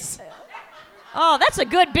space. Oh, that's a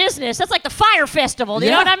good business. That's like the Fire Festival. You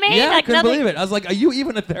know what I mean? Yeah, I Like couldn't nothing- believe it. I was like, are you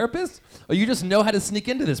even a therapist? Or you just know how to sneak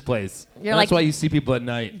into this place? You're That's like- why you see people at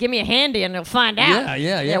night. Give me a handy and they'll find out.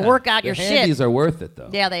 Yeah. Work out your the shit. handies are worth it, though.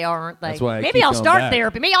 Yeah, they are, aren't they? That's why I Maybe keep I'll going start back.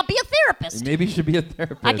 therapy. Maybe I'll be a therapist. Maybe you should be a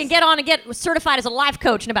therapist. I can get on and get certified as a life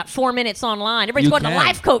coach in about 4 minutes online. Everybody's You going to can.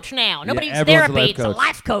 life coach now. Nobody needs everyone's a therapy. life It's a coach.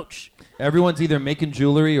 life coach. Everyone's either making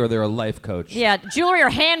jewelry or they're a life coach. Yeah, jewelry or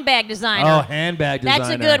handbag designer. Oh, handbag designer.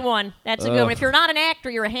 That's a good one. That's a good one. Ugh. If you're not an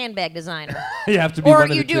actor, you're a handbag designer. You have to be Or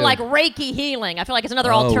one of you the do two. like Reiki healing. I feel like it's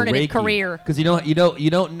another alternative career. Because you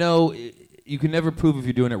don't know. You can never prove if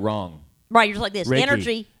you're doing it wrong. Right, you're just like this. Reiki.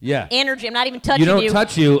 Energy. Yeah. Energy. I'm not even touching you. You don't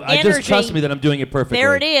touch you. I just Energy. trust me that I'm doing it perfectly.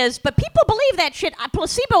 There it is. But people believe that shit.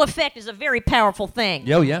 Placebo effect is a very powerful thing.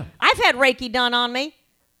 Yo, yeah. I've had Reiki done on me.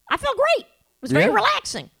 I felt great. It was very Yeah.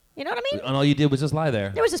 relaxing. You know what I mean? And all you did was just lie there.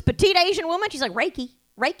 There was this petite Asian woman. She's like, Reiki,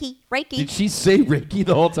 Reiki, Reiki. Did she say Reiki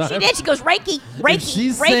the whole time? She did. She goes, Reiki, Reiki, If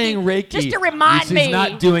she's Reiki. saying Reiki, Just to remind she's me.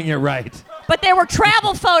 not doing it right. But there were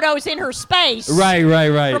travel photos in her space. Right.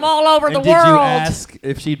 From all over and the did you world. ask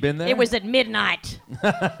if she'd been there? It was at midnight.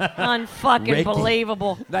 Unfucking Reiki.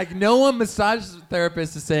 believable. Like no one massage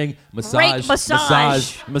therapist is saying massage,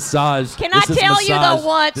 massage. massage. Can I This is tell you, though, massage.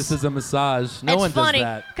 once- This is a massage. No It's one funny, does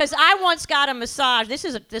that. because I once got a massage. This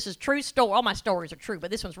is true story. All my stories are true,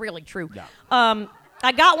 but this one's really true. Yeah.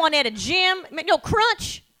 I got one at a gym.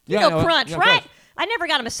 Crunch. You Yeah, I know know. Crunch, Yeah, right? Crunch. I never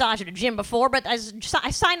got a massage at a gym before, but I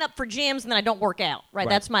sign up for gyms and then I don't work out. Right? Right.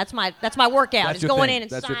 That's my workout. That's It's your going thing. in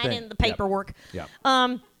and That's your signing thing. the paperwork. Yep.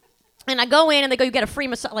 And I go in and they go, you get a free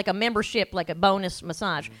massage, like a membership, like a bonus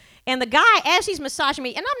massage. And the guy, as he's massaging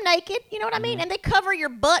me, and I'm naked, you know what I mean? And they cover your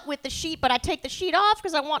butt with the sheet, but I take the sheet off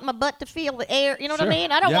because I want my butt to feel the air. You know what I Sure.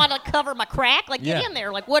 mean? I don't Yeah. want to cover my crack. Like, get Yeah. in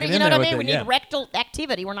there. Like, what? Get You in know what there I with mean? it, We yeah. need rectal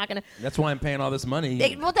activity. We're not going to. That's why I'm paying all this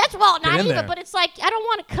money. Well, that's well, not in even. there. But it's like I don't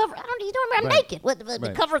want to cover. You know, I'm Right. naked. We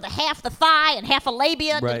Right. cover the half the thigh and half a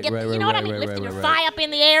labia. to Right, get, right, you right, know what I right, mean? right, Lifting right, your right. thigh up in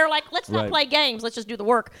the air. Like, let's not Right. play games. Let's just do the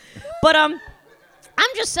work. But I'm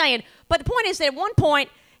just saying. But the point is that at one point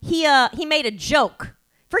he made a joke.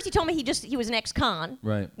 First, he told me he was an ex-con,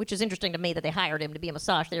 Right. which is interesting to me that they hired him to be a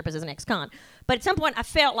massage therapist as an ex-con. But at some point, I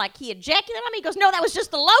felt like he ejaculated on me. He goes, "No, that was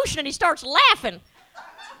just the lotion," and he starts laughing.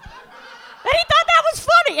 And he thought that was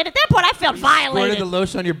funny. And at that point, I felt violated. Squirted the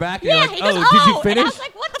lotion on your back. And Yeah, you're like, he goes, oh, "Oh," did you and finish? I was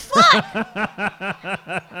like, "What the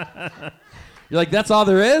fuck?" You're like, that's all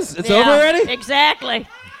there is? It's Yeah, over already? Exactly.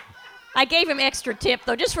 I gave him extra tip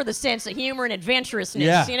though, just for the sense of humor and adventurousness.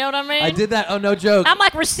 Yeah. You know what I mean? I did that. Oh, no joke. I'm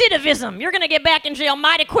like recidivism. You're gonna get back in jail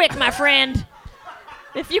mighty quick, my friend.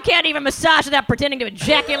 If you can't even massage without pretending to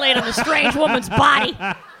ejaculate on a strange woman's body.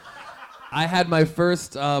 I had my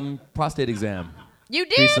first prostate exam. You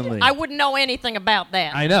did? Recently. I wouldn't know anything about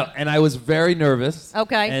that. I know. And I was very nervous.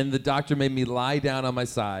 Okay. And the doctor made me lie down on my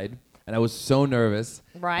side. And I was so nervous.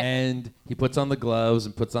 Right. And he puts on the gloves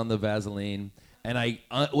and puts on the Vaseline. And I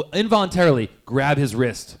involuntarily grab his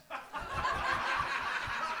wrist.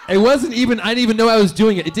 It wasn't even, I didn't even know I was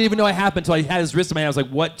doing it. It didn't even know it happened until I had his wrist in my hand. I was like,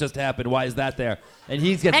 what just happened? Why is that there? And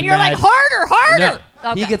he gets mad. And you're like, harder. No,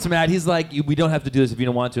 Okay. he gets mad. He's like, we don't have to do this if you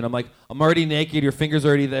don't want to. And I'm like, I'm already naked. Your finger's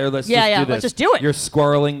already there. Let's Yeah, just yeah, do this. let's just do it. You're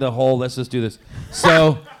squirreling the hole. Let's just do this.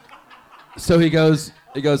 So, so he goes,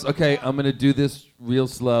 okay, I'm going to do this real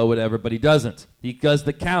slow, whatever. But he doesn't. He does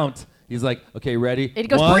the count. He's like, okay, ready? And he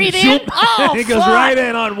goes, One, breathe in. shoot. Oh, he goes fuck. right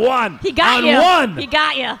in on one. He got on you. one. He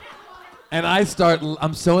got you. And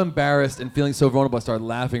I'm so embarrassed and feeling so vulnerable. I start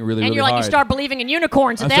laughing really, And really you're like, hard. you start believing in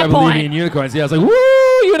unicorns at I that started point. believing in unicorns. Yeah, I was like,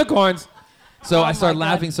 woo, unicorns. So Oh I started my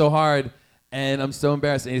God. laughing so hard, and I'm so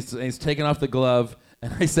embarrassed. And he's taking off the glove,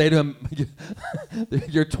 and I say to him,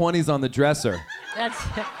 your 20's on the dresser.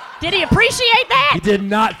 Did he appreciate that? He did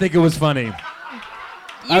not think it was funny.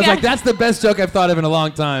 I was like, that's the best joke I've thought of in a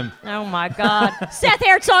long time. Oh my God. Seth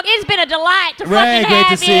Herzog, it's been a delight to Ray, fucking great to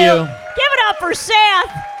have see you. Give it up for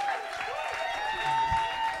Seth.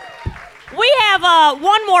 We have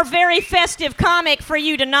one more very festive comic for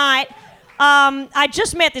you tonight. I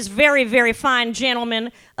just met this very, very fine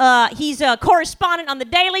gentleman. He's a correspondent on The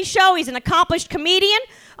Daily Show. He's an accomplished comedian.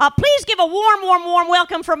 Please give a warm, warm, warm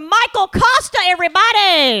welcome for Michael Costa,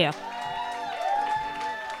 everybody.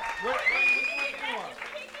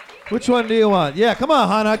 Which one do you want? Yeah, come on,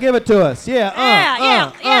 Hannah, give it to us. Yeah,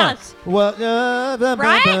 yes. Well,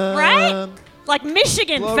 Right? Like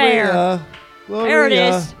Michigan Fair. There it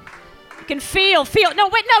is. You can feel. No,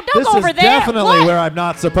 wait, no, don't This go over is there. definitely What? where I'm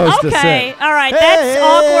not supposed to sit. Okay, all right, that's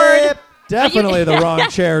awkward. Definitely the wrong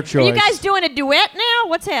chair choice. Are you guys doing a duet now?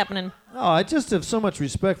 What's happening? Oh, I just have so much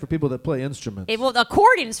respect for people that play instruments. Well, the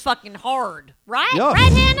accordion is fucking hard, right? Yeah.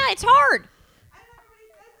 Right, Hannah? It's hard.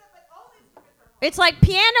 It's like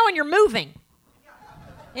piano and you're moving.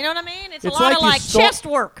 You know what I mean? It's a lot of you like stole- chest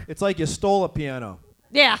work. It's like you stole a piano.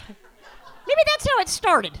 Yeah. Maybe that's how it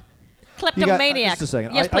started. You got, Kleptomaniac. just a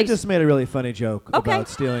second. Yes, I please. just made a really funny joke Okay. about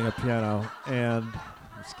stealing a piano, and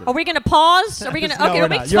just kidding. Are we gonna pause? Are we gonna? No, Okay, we're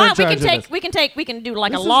it's not. You're in fine. We charge can of take. this. We can do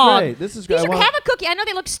like This a is log. great. This is These great. I are, want- have a cookie. I know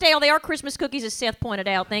they look stale. They are Christmas cookies, as Seth pointed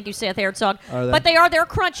out. Thank you, Seth Herzog. Are they? But they're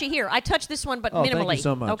crunchy. Here, I touched this one, but Oh, thank you minimally.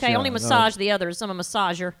 so much. Okay, Yeah, only no. massage the others. I'm a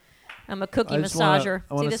massager. I'm a cookie I just wanna- massager.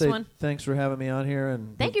 I want See to this say one? thanks for having me on here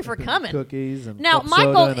and Thank you for and coming. Cookies and Now, club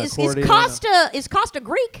Michael, soda and is accordion. Costa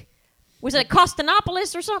Greek? Was it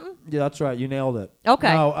Constantinopolis or something? Yeah, that's right. You nailed it.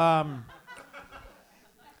 Okay. No,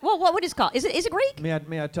 Well, what is it called? Is it Greek?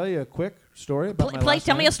 may I tell you a quick story about my last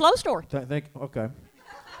Tell me name? a slow story. Okay.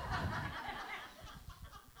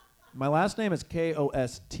 My last name is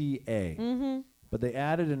Kosta. Mm-hmm. But they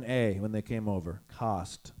added an A when they came over.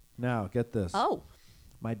 Cost. Now, get this. Oh.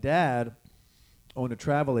 My dad owned a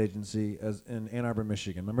travel agency in Ann Arbor,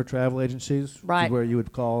 Michigan. Remember travel agencies? Right. Where you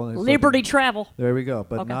would call. And it's Liberty like Travel. there we go.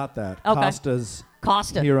 But Okay. not that. Okay. Costa's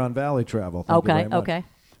Costa. Huron Valley Travel. Thank you Okay, very much.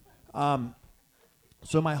 okay.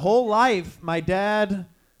 So my whole life, my dad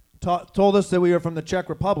told us that we were from the Czech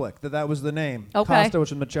Republic, that was the name. Okay. Costa was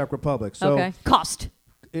from the Czech Republic. So Okay. Cost.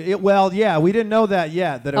 well, yeah, we didn't know that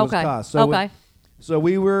yet, that it was Okay. Kost. So Okay. so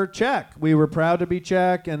we were Czech. We were proud to be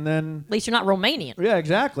Czech, and then At least you're not Romanian. yeah,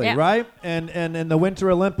 exactly, Yeah. right. And in the Winter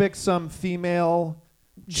Olympics, some female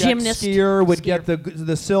Czech Gymnast. skier would get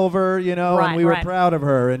the silver, Right, and we were right. proud of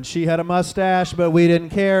her. And she had a mustache, but we didn't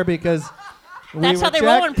care because That's were how they Czech.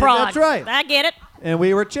 roll in Prague. That's right. I get it. And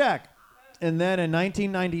we were Czech. And then in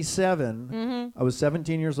 1997, Mm-hmm. I was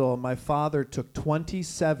 17 years old. My father took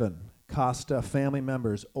 27 Costa family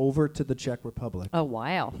members over to the Czech Republic. Oh,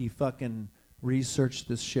 wow. He fucking researched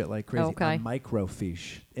this shit like crazy Okay. on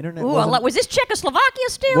microfiche. Internet Ooh, wasn't- was this Czechoslovakia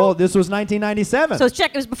still? Well, this was 1997. So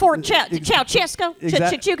it was before Ceausescu?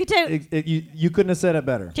 Exact- Ceausescu? you couldn't have said it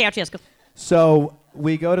better. Ceausescu. So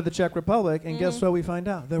we go to the Czech Republic, and Mm-hmm. guess what we find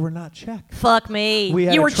out? They were not Czech. Fuck me.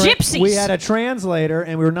 had You a were gypsies. We had a translator,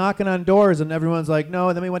 and we were knocking on doors, and everyone's like, no.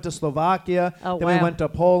 And then we went to Slovakia. Oh, then wow. we went to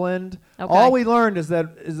Poland. Okay. All we learned is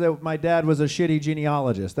that my dad was a shitty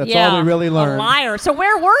genealogist. That's yeah, all we really learned. A liar. So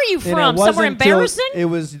where were you And it from? wasn't Somewhere till- embarrassing? It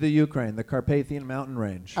was the Ukraine, the Carpathian Mountain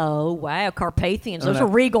Range. Oh, wow. Carpathians. Oh, Those no. are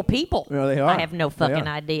regal people. Yeah, they are. I have no They fucking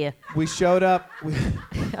are. idea. We showed up.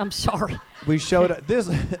 I'm sorry. We showed up.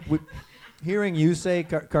 Hearing you say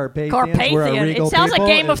Carpathians were a Carpathian. regal It sounds like people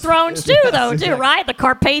Game of is- Thrones too, yes, though, too, exactly. right? The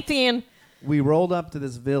Carpathian. We rolled up to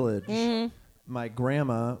this village. Mm-hmm. My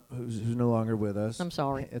grandma, who's no longer with us. I'm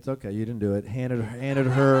sorry. It's okay. You didn't do it.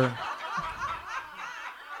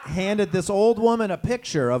 Handed this old woman a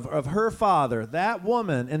picture of her father. That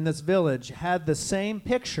woman in this village had the same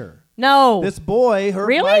picture. No. This boy, my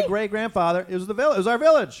Really? great grandfather, it was the village. It was our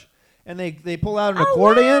village. And they pull out an Oh,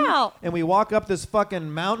 accordion, wow. and we walk up this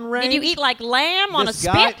fucking mountain range. Did you eat like lamb on a This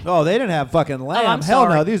guy- spit? Oh, they didn't have fucking lamb. I'm Hell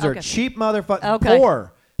sorry. no, these are Okay. cheap motherfuckers. Okay.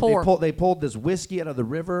 Poor. Poor. They pulled this whiskey out of the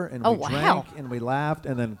river, and Oh, we wow. drank, and we laughed,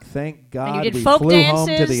 and then thank God did we folk flew home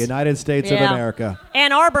to dances? the United States of Yeah. America.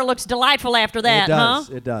 Ann Arbor looks delightful after that, It does.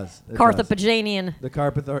 huh? It does. It does. Carthaginian. The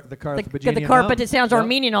Carthaginian. The carpet, it sounds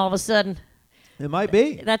Armenian all of a sudden. It might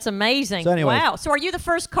be. That's amazing. So anyway. Wow. So are you the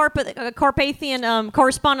first Carpathian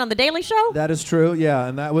correspondent on The Daily Show? That is true, yeah,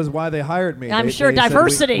 and that was why they hired me. I'm They sure said,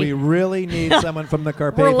 diversity. We really need someone from the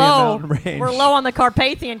We're Carpathian low. Mountain Range. We're low on the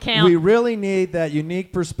Carpathian count. We really need that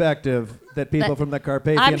unique perspective that people from the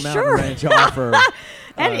Carpathian I'm Mountain sure. Range offer.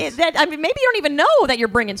 And us. I mean, maybe you don't even know that you're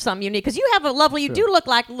bringing something unique because you have a lovely. You do look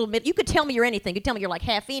like a little bit. You could tell me you're anything. You could tell me you're like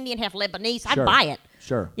half Indian, half Lebanese. I'd Sure. buy it.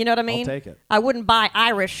 Sure. You know what I I'll mean? take it. I wouldn't buy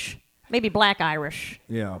Irish. Maybe black Irish.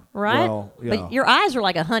 Yeah. Right? Well, yeah. But your eyes are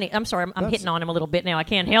like a honey. I'm sorry. I'm That's- hitting on him a little bit now. I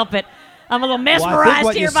can't help it. I'm a little Well, I think mesmerized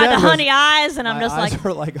what you here by said the was, honey eyes, and I'm My just eyes like,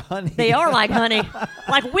 are like honey. they are like honey,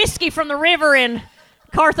 like whiskey from the river in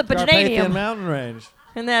Carpathian Carthaginian Mountain Range.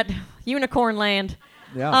 in that unicorn land.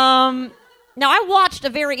 Yeah. Now I watched a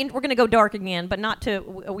we're going to go dark again, but not to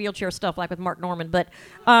wheelchair stuff like with Mark Norman. But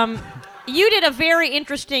you did a very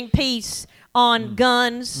interesting piece on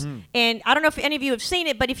guns, and I don't know if any of you have seen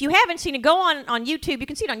it, but if you haven't seen it, go on YouTube. You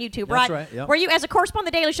can see it on YouTube, That's right? right, yep. Where you, as a correspondent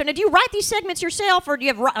of the Daily Show, now do you write these segments yourself, or do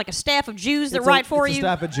you have like a staff of Jews that It's write for it's you? A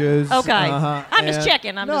staff of Jews. Okay. Uh-huh. I'm just And-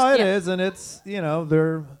 checking. I'm no, just- it yeah. is, and it's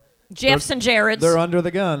they're Jeffs and Jareds. they're under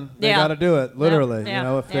the gun. They Yeah. got to do it literally.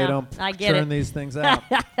 Yeah, If yeah, they don't I get turn it. these things out.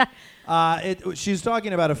 She's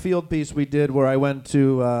talking about a field piece we did where I went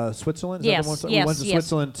to Switzerland. Is that the Yes, one? yes, We went to yes.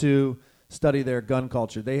 Switzerland to study their gun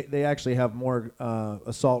culture. They actually have more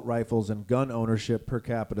assault rifles and gun ownership per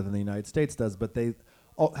capita than the United States does, but they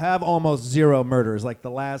have almost zero murders. Like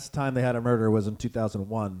the last time they had a murder was in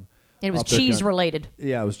 2001. It was off their cheese gun. related.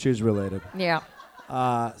 Yeah, it was cheese related. Yeah.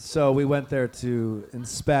 So we went there to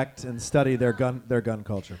inspect and study their gun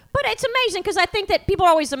culture. But it's amazing because I think that people are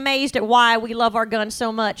always amazed at why we love our guns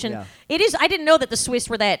so much. And Yeah. it is, I didn't know that the Swiss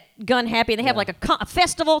were that gun happy. They have like a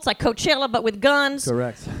festival. It's like Coachella, but with guns.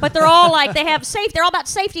 Correct. But they're all like, they have safe. They're all about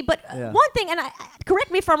safety. But Yeah. one thing, and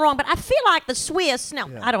correct me if I'm wrong, but I feel like the Swiss, now,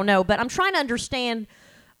 Yeah. I don't know, but I'm trying to understand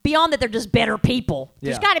beyond that they're just better people.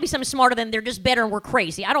 There's Yeah. got to be something smarter than they're just better and we're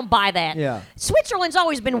crazy. I don't buy that. Yeah. Switzerland's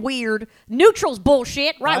always been weird. Neutral's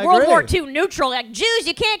bullshit, right? I World agree. War II neutral. Like, Jews,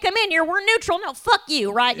 you can't come in here. We're neutral. No, fuck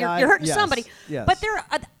you, right? Yeah, You're hurting yes, somebody. yes. But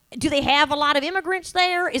do they have a lot of immigrants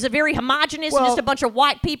there? Is it very homogenous and Well, just a bunch of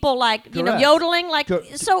white people like, correct. yodeling? Like,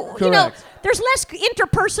 so, correct. there's less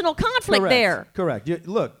interpersonal conflict there. Correct. You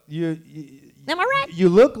Am I right? You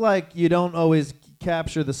look like you don't always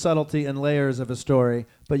capture the subtlety and layers of a story,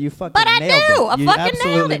 but you fucking But I nailed do. it. I You fucking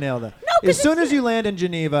absolutely nailed it. nailed it. No, 'cause as soon it's- as you land in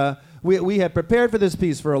Geneva, we had prepared for this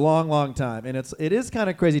piece for a long, long time, and it is kind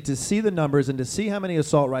of crazy to see the numbers and to see how many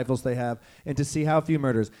assault rifles they have and to see how few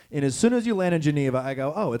murders. And as soon as you land in Geneva, I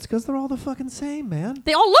go, oh, it's because they're all the fucking same, man.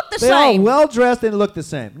 They all look the They all same. well dressed and look the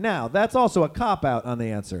same. Now, that's also a cop out on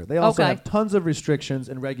the answer. They also Okay. have tons of restrictions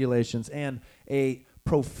and regulations and a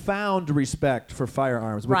profound respect for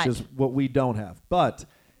firearms, which Right. is what we don't have. But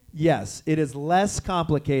yes, it is less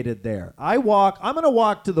complicated there. I'm going to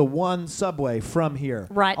walk to the one subway from here.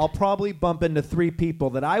 Right. I'll probably bump into 3 people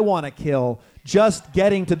that I want to kill just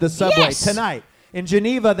getting to the subway Yes. tonight. In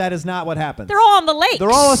Geneva, that is not what happens. They're all on the lakes. They're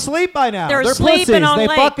all asleep by now. They're pussies. sleeping on They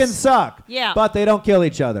lakes. fucking suck. Yeah. But they don't kill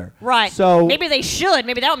each other. Right. So maybe they should.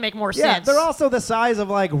 Maybe that would make more yeah, sense. they're also the size of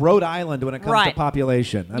like Rhode Island when it comes to Right.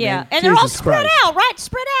 population. I yeah, mean, and they're all Jesus spread Christ. out, right?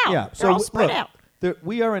 Spread out. Yeah, they're all spread look, out.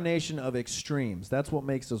 We are a nation of extremes. That's what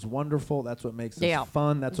makes us wonderful. That's what makes Yeah. us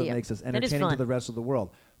fun. That's what Yeah. makes us That is entertaining to fun. the rest of the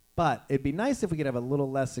world. But it'd be nice if we could have a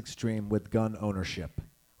little less extreme with gun ownership.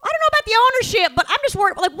 I don't know about the ownership, but I'm just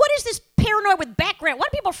worried. Like, what is this paranoid with background? Why are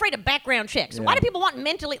people afraid of background checks? Yeah. Why do people want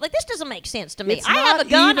mentally? Like, this doesn't make sense to me. It's I have not a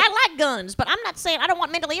gun. even- I like guns, but I'm not saying I don't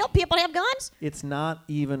want mentally ill people to have guns. It's not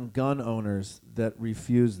even gun owners that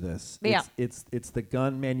refuse this. Yeah. It's the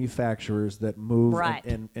gun manufacturers that move Right.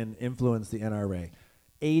 and influence the NRA.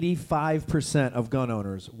 85% of gun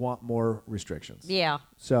owners want more restrictions. Yeah,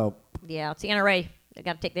 So yeah. It's the NRA. I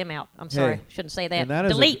got to take them out. I'm sorry, Hey, shouldn't say that. and that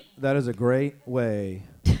is Delete. that is a great way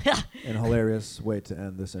and hilarious way to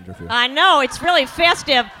end this interview. I know it's really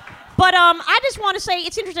festive, but I just want to say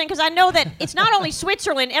it's interesting because I know that it's not only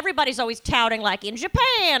Switzerland. Everybody's always touting like in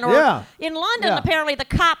Japan or Yeah. in London. Yeah. Apparently, the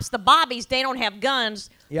cops, the bobbies, they don't have guns.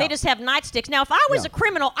 Yeah. They just have nightsticks. Now, if I was Yeah. a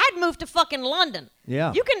criminal, I'd move to fucking London.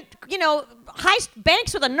 Yeah. You can, heist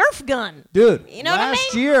banks with a Nerf gun. Dude, You know what I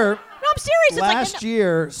last mean? year No, I'm serious. It's last like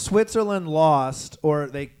year, Switzerland lost, or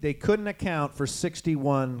they couldn't account for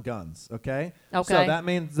 61 guns. Okay. Okay. So that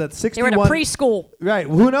means that they 61. were at a preschool. Right.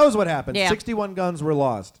 Who knows what happened? Yeah. 61 guns were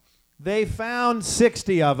lost. They found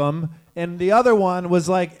 60 of them, and the other one was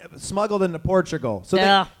like smuggled into Portugal. So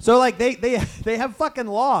Yeah. they have fucking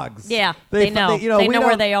logs. Yeah, they know. They we know where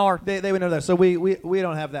don't- they are. They would know that. So we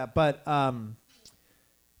don't have that. But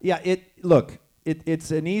yeah. It's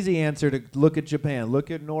an easy answer to look at Japan, look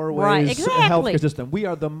at Norway's Right, exactly. healthcare system. We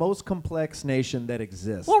are the most complex nation that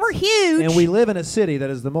exists. Well, we're huge. and we live in a city that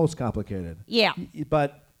is the most complicated. Yeah.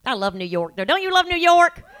 But I love New York, though. Don't you love New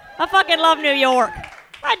York? I fucking love New York.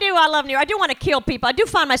 I do. I love New York. I do want to kill people. I do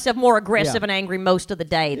find myself more aggressive Yeah. and angry most of the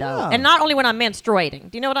day, though. Yeah. And not only when I'm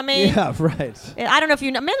menstruating. Do you know what I mean? yeah, right. I don't know if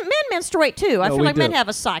you know. Men menstruate, too. I No, feel we like men do. have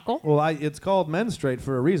a cycle. Well, it's called menstrate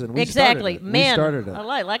for a reason. We Exactly. started it. Men. We started it.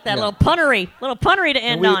 I like that Yeah. little punnery to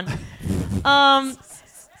end we- on.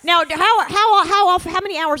 Now, how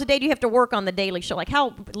many hours a day do you have to work on the Daily Show? Like,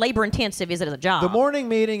 how labor intensive is it as a job? The morning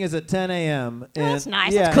meeting is at 10 a.m. that's and-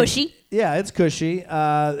 nice. Yeah, That's cushy. Yeah, it's cushy.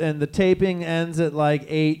 And the taping ends at like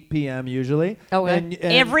 8 p.m. usually. Okay. And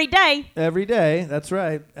Every day. Every day. That's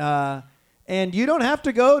right. And you don't have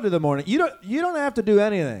to go to the morning. You don't have to do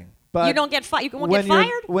anything. But You don't get fired. You won't when get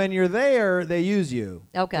fired. when you're there, they use you.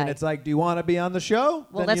 Okay. And it's like, do you want to be on the show?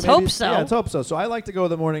 Well, Then let's you maybe- hope so. Yeah, let's hope so. So I like to go to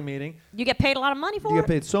the morning meeting. You get paid a lot of money for You it. get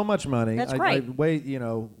paid so much money. That's I great.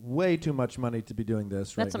 way too much money to be doing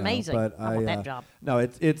this That's right amazing. now. But I want that job. No,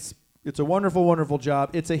 it's a wonderful, wonderful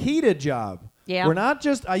job. It's a heated job. Yeah. We're not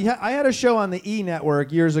just. I had a show on the E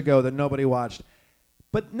Network years ago that nobody watched,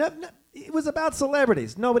 but it was about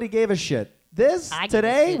celebrities. Nobody gave a shit. This I give a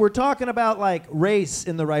today, shit. we're talking about like race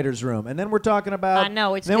in the writers' room, and then we're talking about. I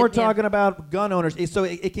know, it's Then good, we're yeah. talking about gun owners. So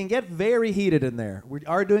it can get very heated in there. We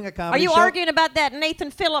are doing a Are comedy you show. arguing about that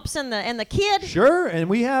Nathan Phillips and the kid? Sure, and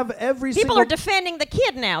we have every People single. are defending the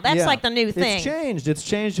kid now. That's Yeah. like the new thing. It's changed. It's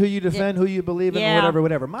changed who you defend, who you believe in, Yeah.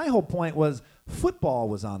 whatever. My whole point was football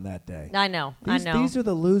was on that day. I know. These are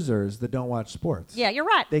the losers that don't watch sports. Yeah, you're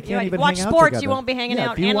right. They You're can't right. even watch hang out sports. together. You won't be hanging Yeah,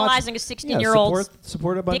 out if you watch- analyzing a 16-year-old's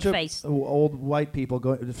support a bunch dick of face. old white people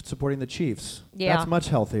supporting the Chiefs. Yeah. That's much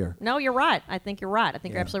healthier. No, you're right. I think you're right. I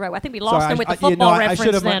think you're Yeah. absolutely right. I think we lost Sorry, him with the you know, football I reference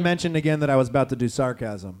should have then. mentioned again that I was about to do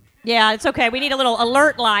sarcasm. Yeah, it's okay. We need a little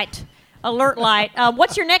alert light. Alert light.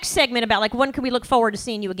 What's your next segment about? Like, when can we look forward to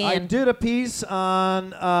seeing you I again? did a piece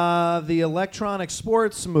on the electronic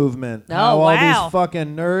sports movement. Oh, how all wow. these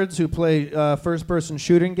fucking nerds who play first-person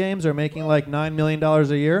shooting games are making like $9 million a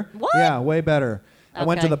year. What? Yeah, way better. I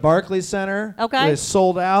went to Okay. the Barclays Center. Okay. They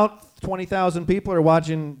sold out. 20,000 people are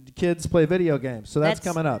watching kids play video games. So that's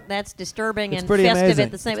coming up. That's disturbing It's and pretty festive amazing.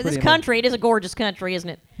 at the same. It's This pretty country, it is a gorgeous country, isn't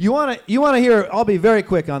it? You want to hear? I'll be very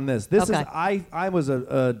quick on this. This Okay. is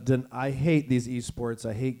I hate these esports.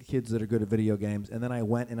 I hate kids that are good at video games. And then I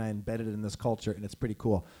went and I embedded it in this culture, and it's pretty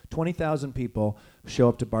cool. 20,000 people show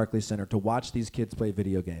up to Barclays Center to watch these kids play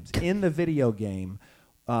video games. In the video game,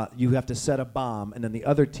 you have to set a bomb, and then the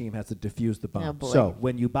other team has to defuse the bomb. Oh, boy. So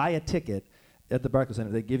when you buy a ticket at the Barclays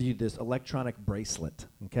Center, they give you this electronic bracelet,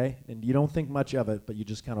 okay? And you don't think much of it, but you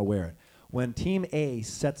just kind of wear it. When Team A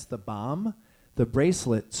sets the bomb the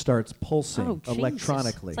bracelet starts pulsing Oh, Jesus.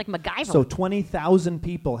 electronically. It's like MacGyver. So 20,000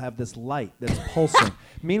 people have this light that's pulsing.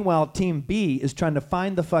 Meanwhile, Team B is trying to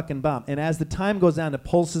find the fucking bomb. And as the time goes on, the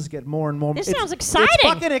pulses get more and more. This It's- sounds exciting. It's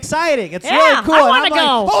fucking exciting. It's Yeah, really cool. I And wanna I'm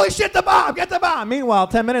go. like, holy shit, the bomb! Get the bomb! Meanwhile,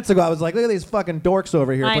 10 minutes ago, I was like, look at these fucking dorks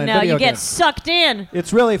over here I playing know, video you get games. sucked in.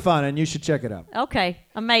 It's really fun, and you should check it out. Okay,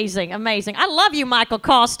 amazing. I love you, Michael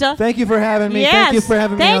Costa. Thank you for having me. Yes. Thank you for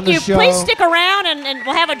having me on the show. Please stick around and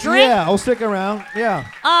we'll have a drink. Yeah, I'll stick around. Yeah.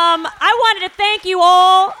 I wanted to thank you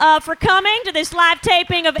all for coming to this live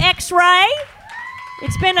taping of X-Ray.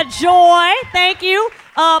 It's been a joy. Thank you.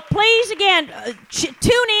 Please, again,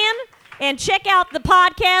 tune in and check out the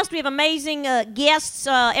podcast. We have amazing guests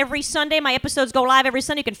every Sunday. My episodes go live every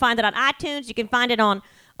Sunday. You can find it on iTunes. You can find it on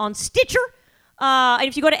Stitcher. And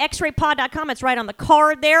if you go to xraypod.com, it's right on the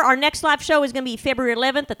card there. Our next live show is going to be February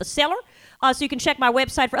 11th at the Cellar. So you can check my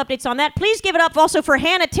website for updates on that. Please give it up also for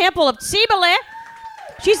Hannah Temple of Cibele.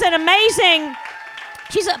 She's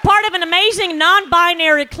a part of an amazing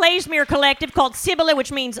non-binary klezmer collective called Cibele,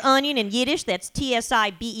 which means onion in Yiddish. That's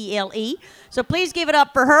T-S-I-B-E-L-E. So please give it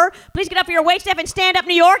up for her. Please get up for your waitstaff and Stand Up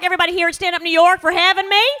New York. Everybody here at Stand Up New York for having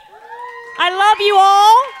me. I love you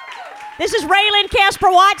all. This is Raylan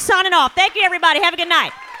Casper White signing off. Thank you, everybody. Have a good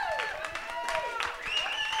night.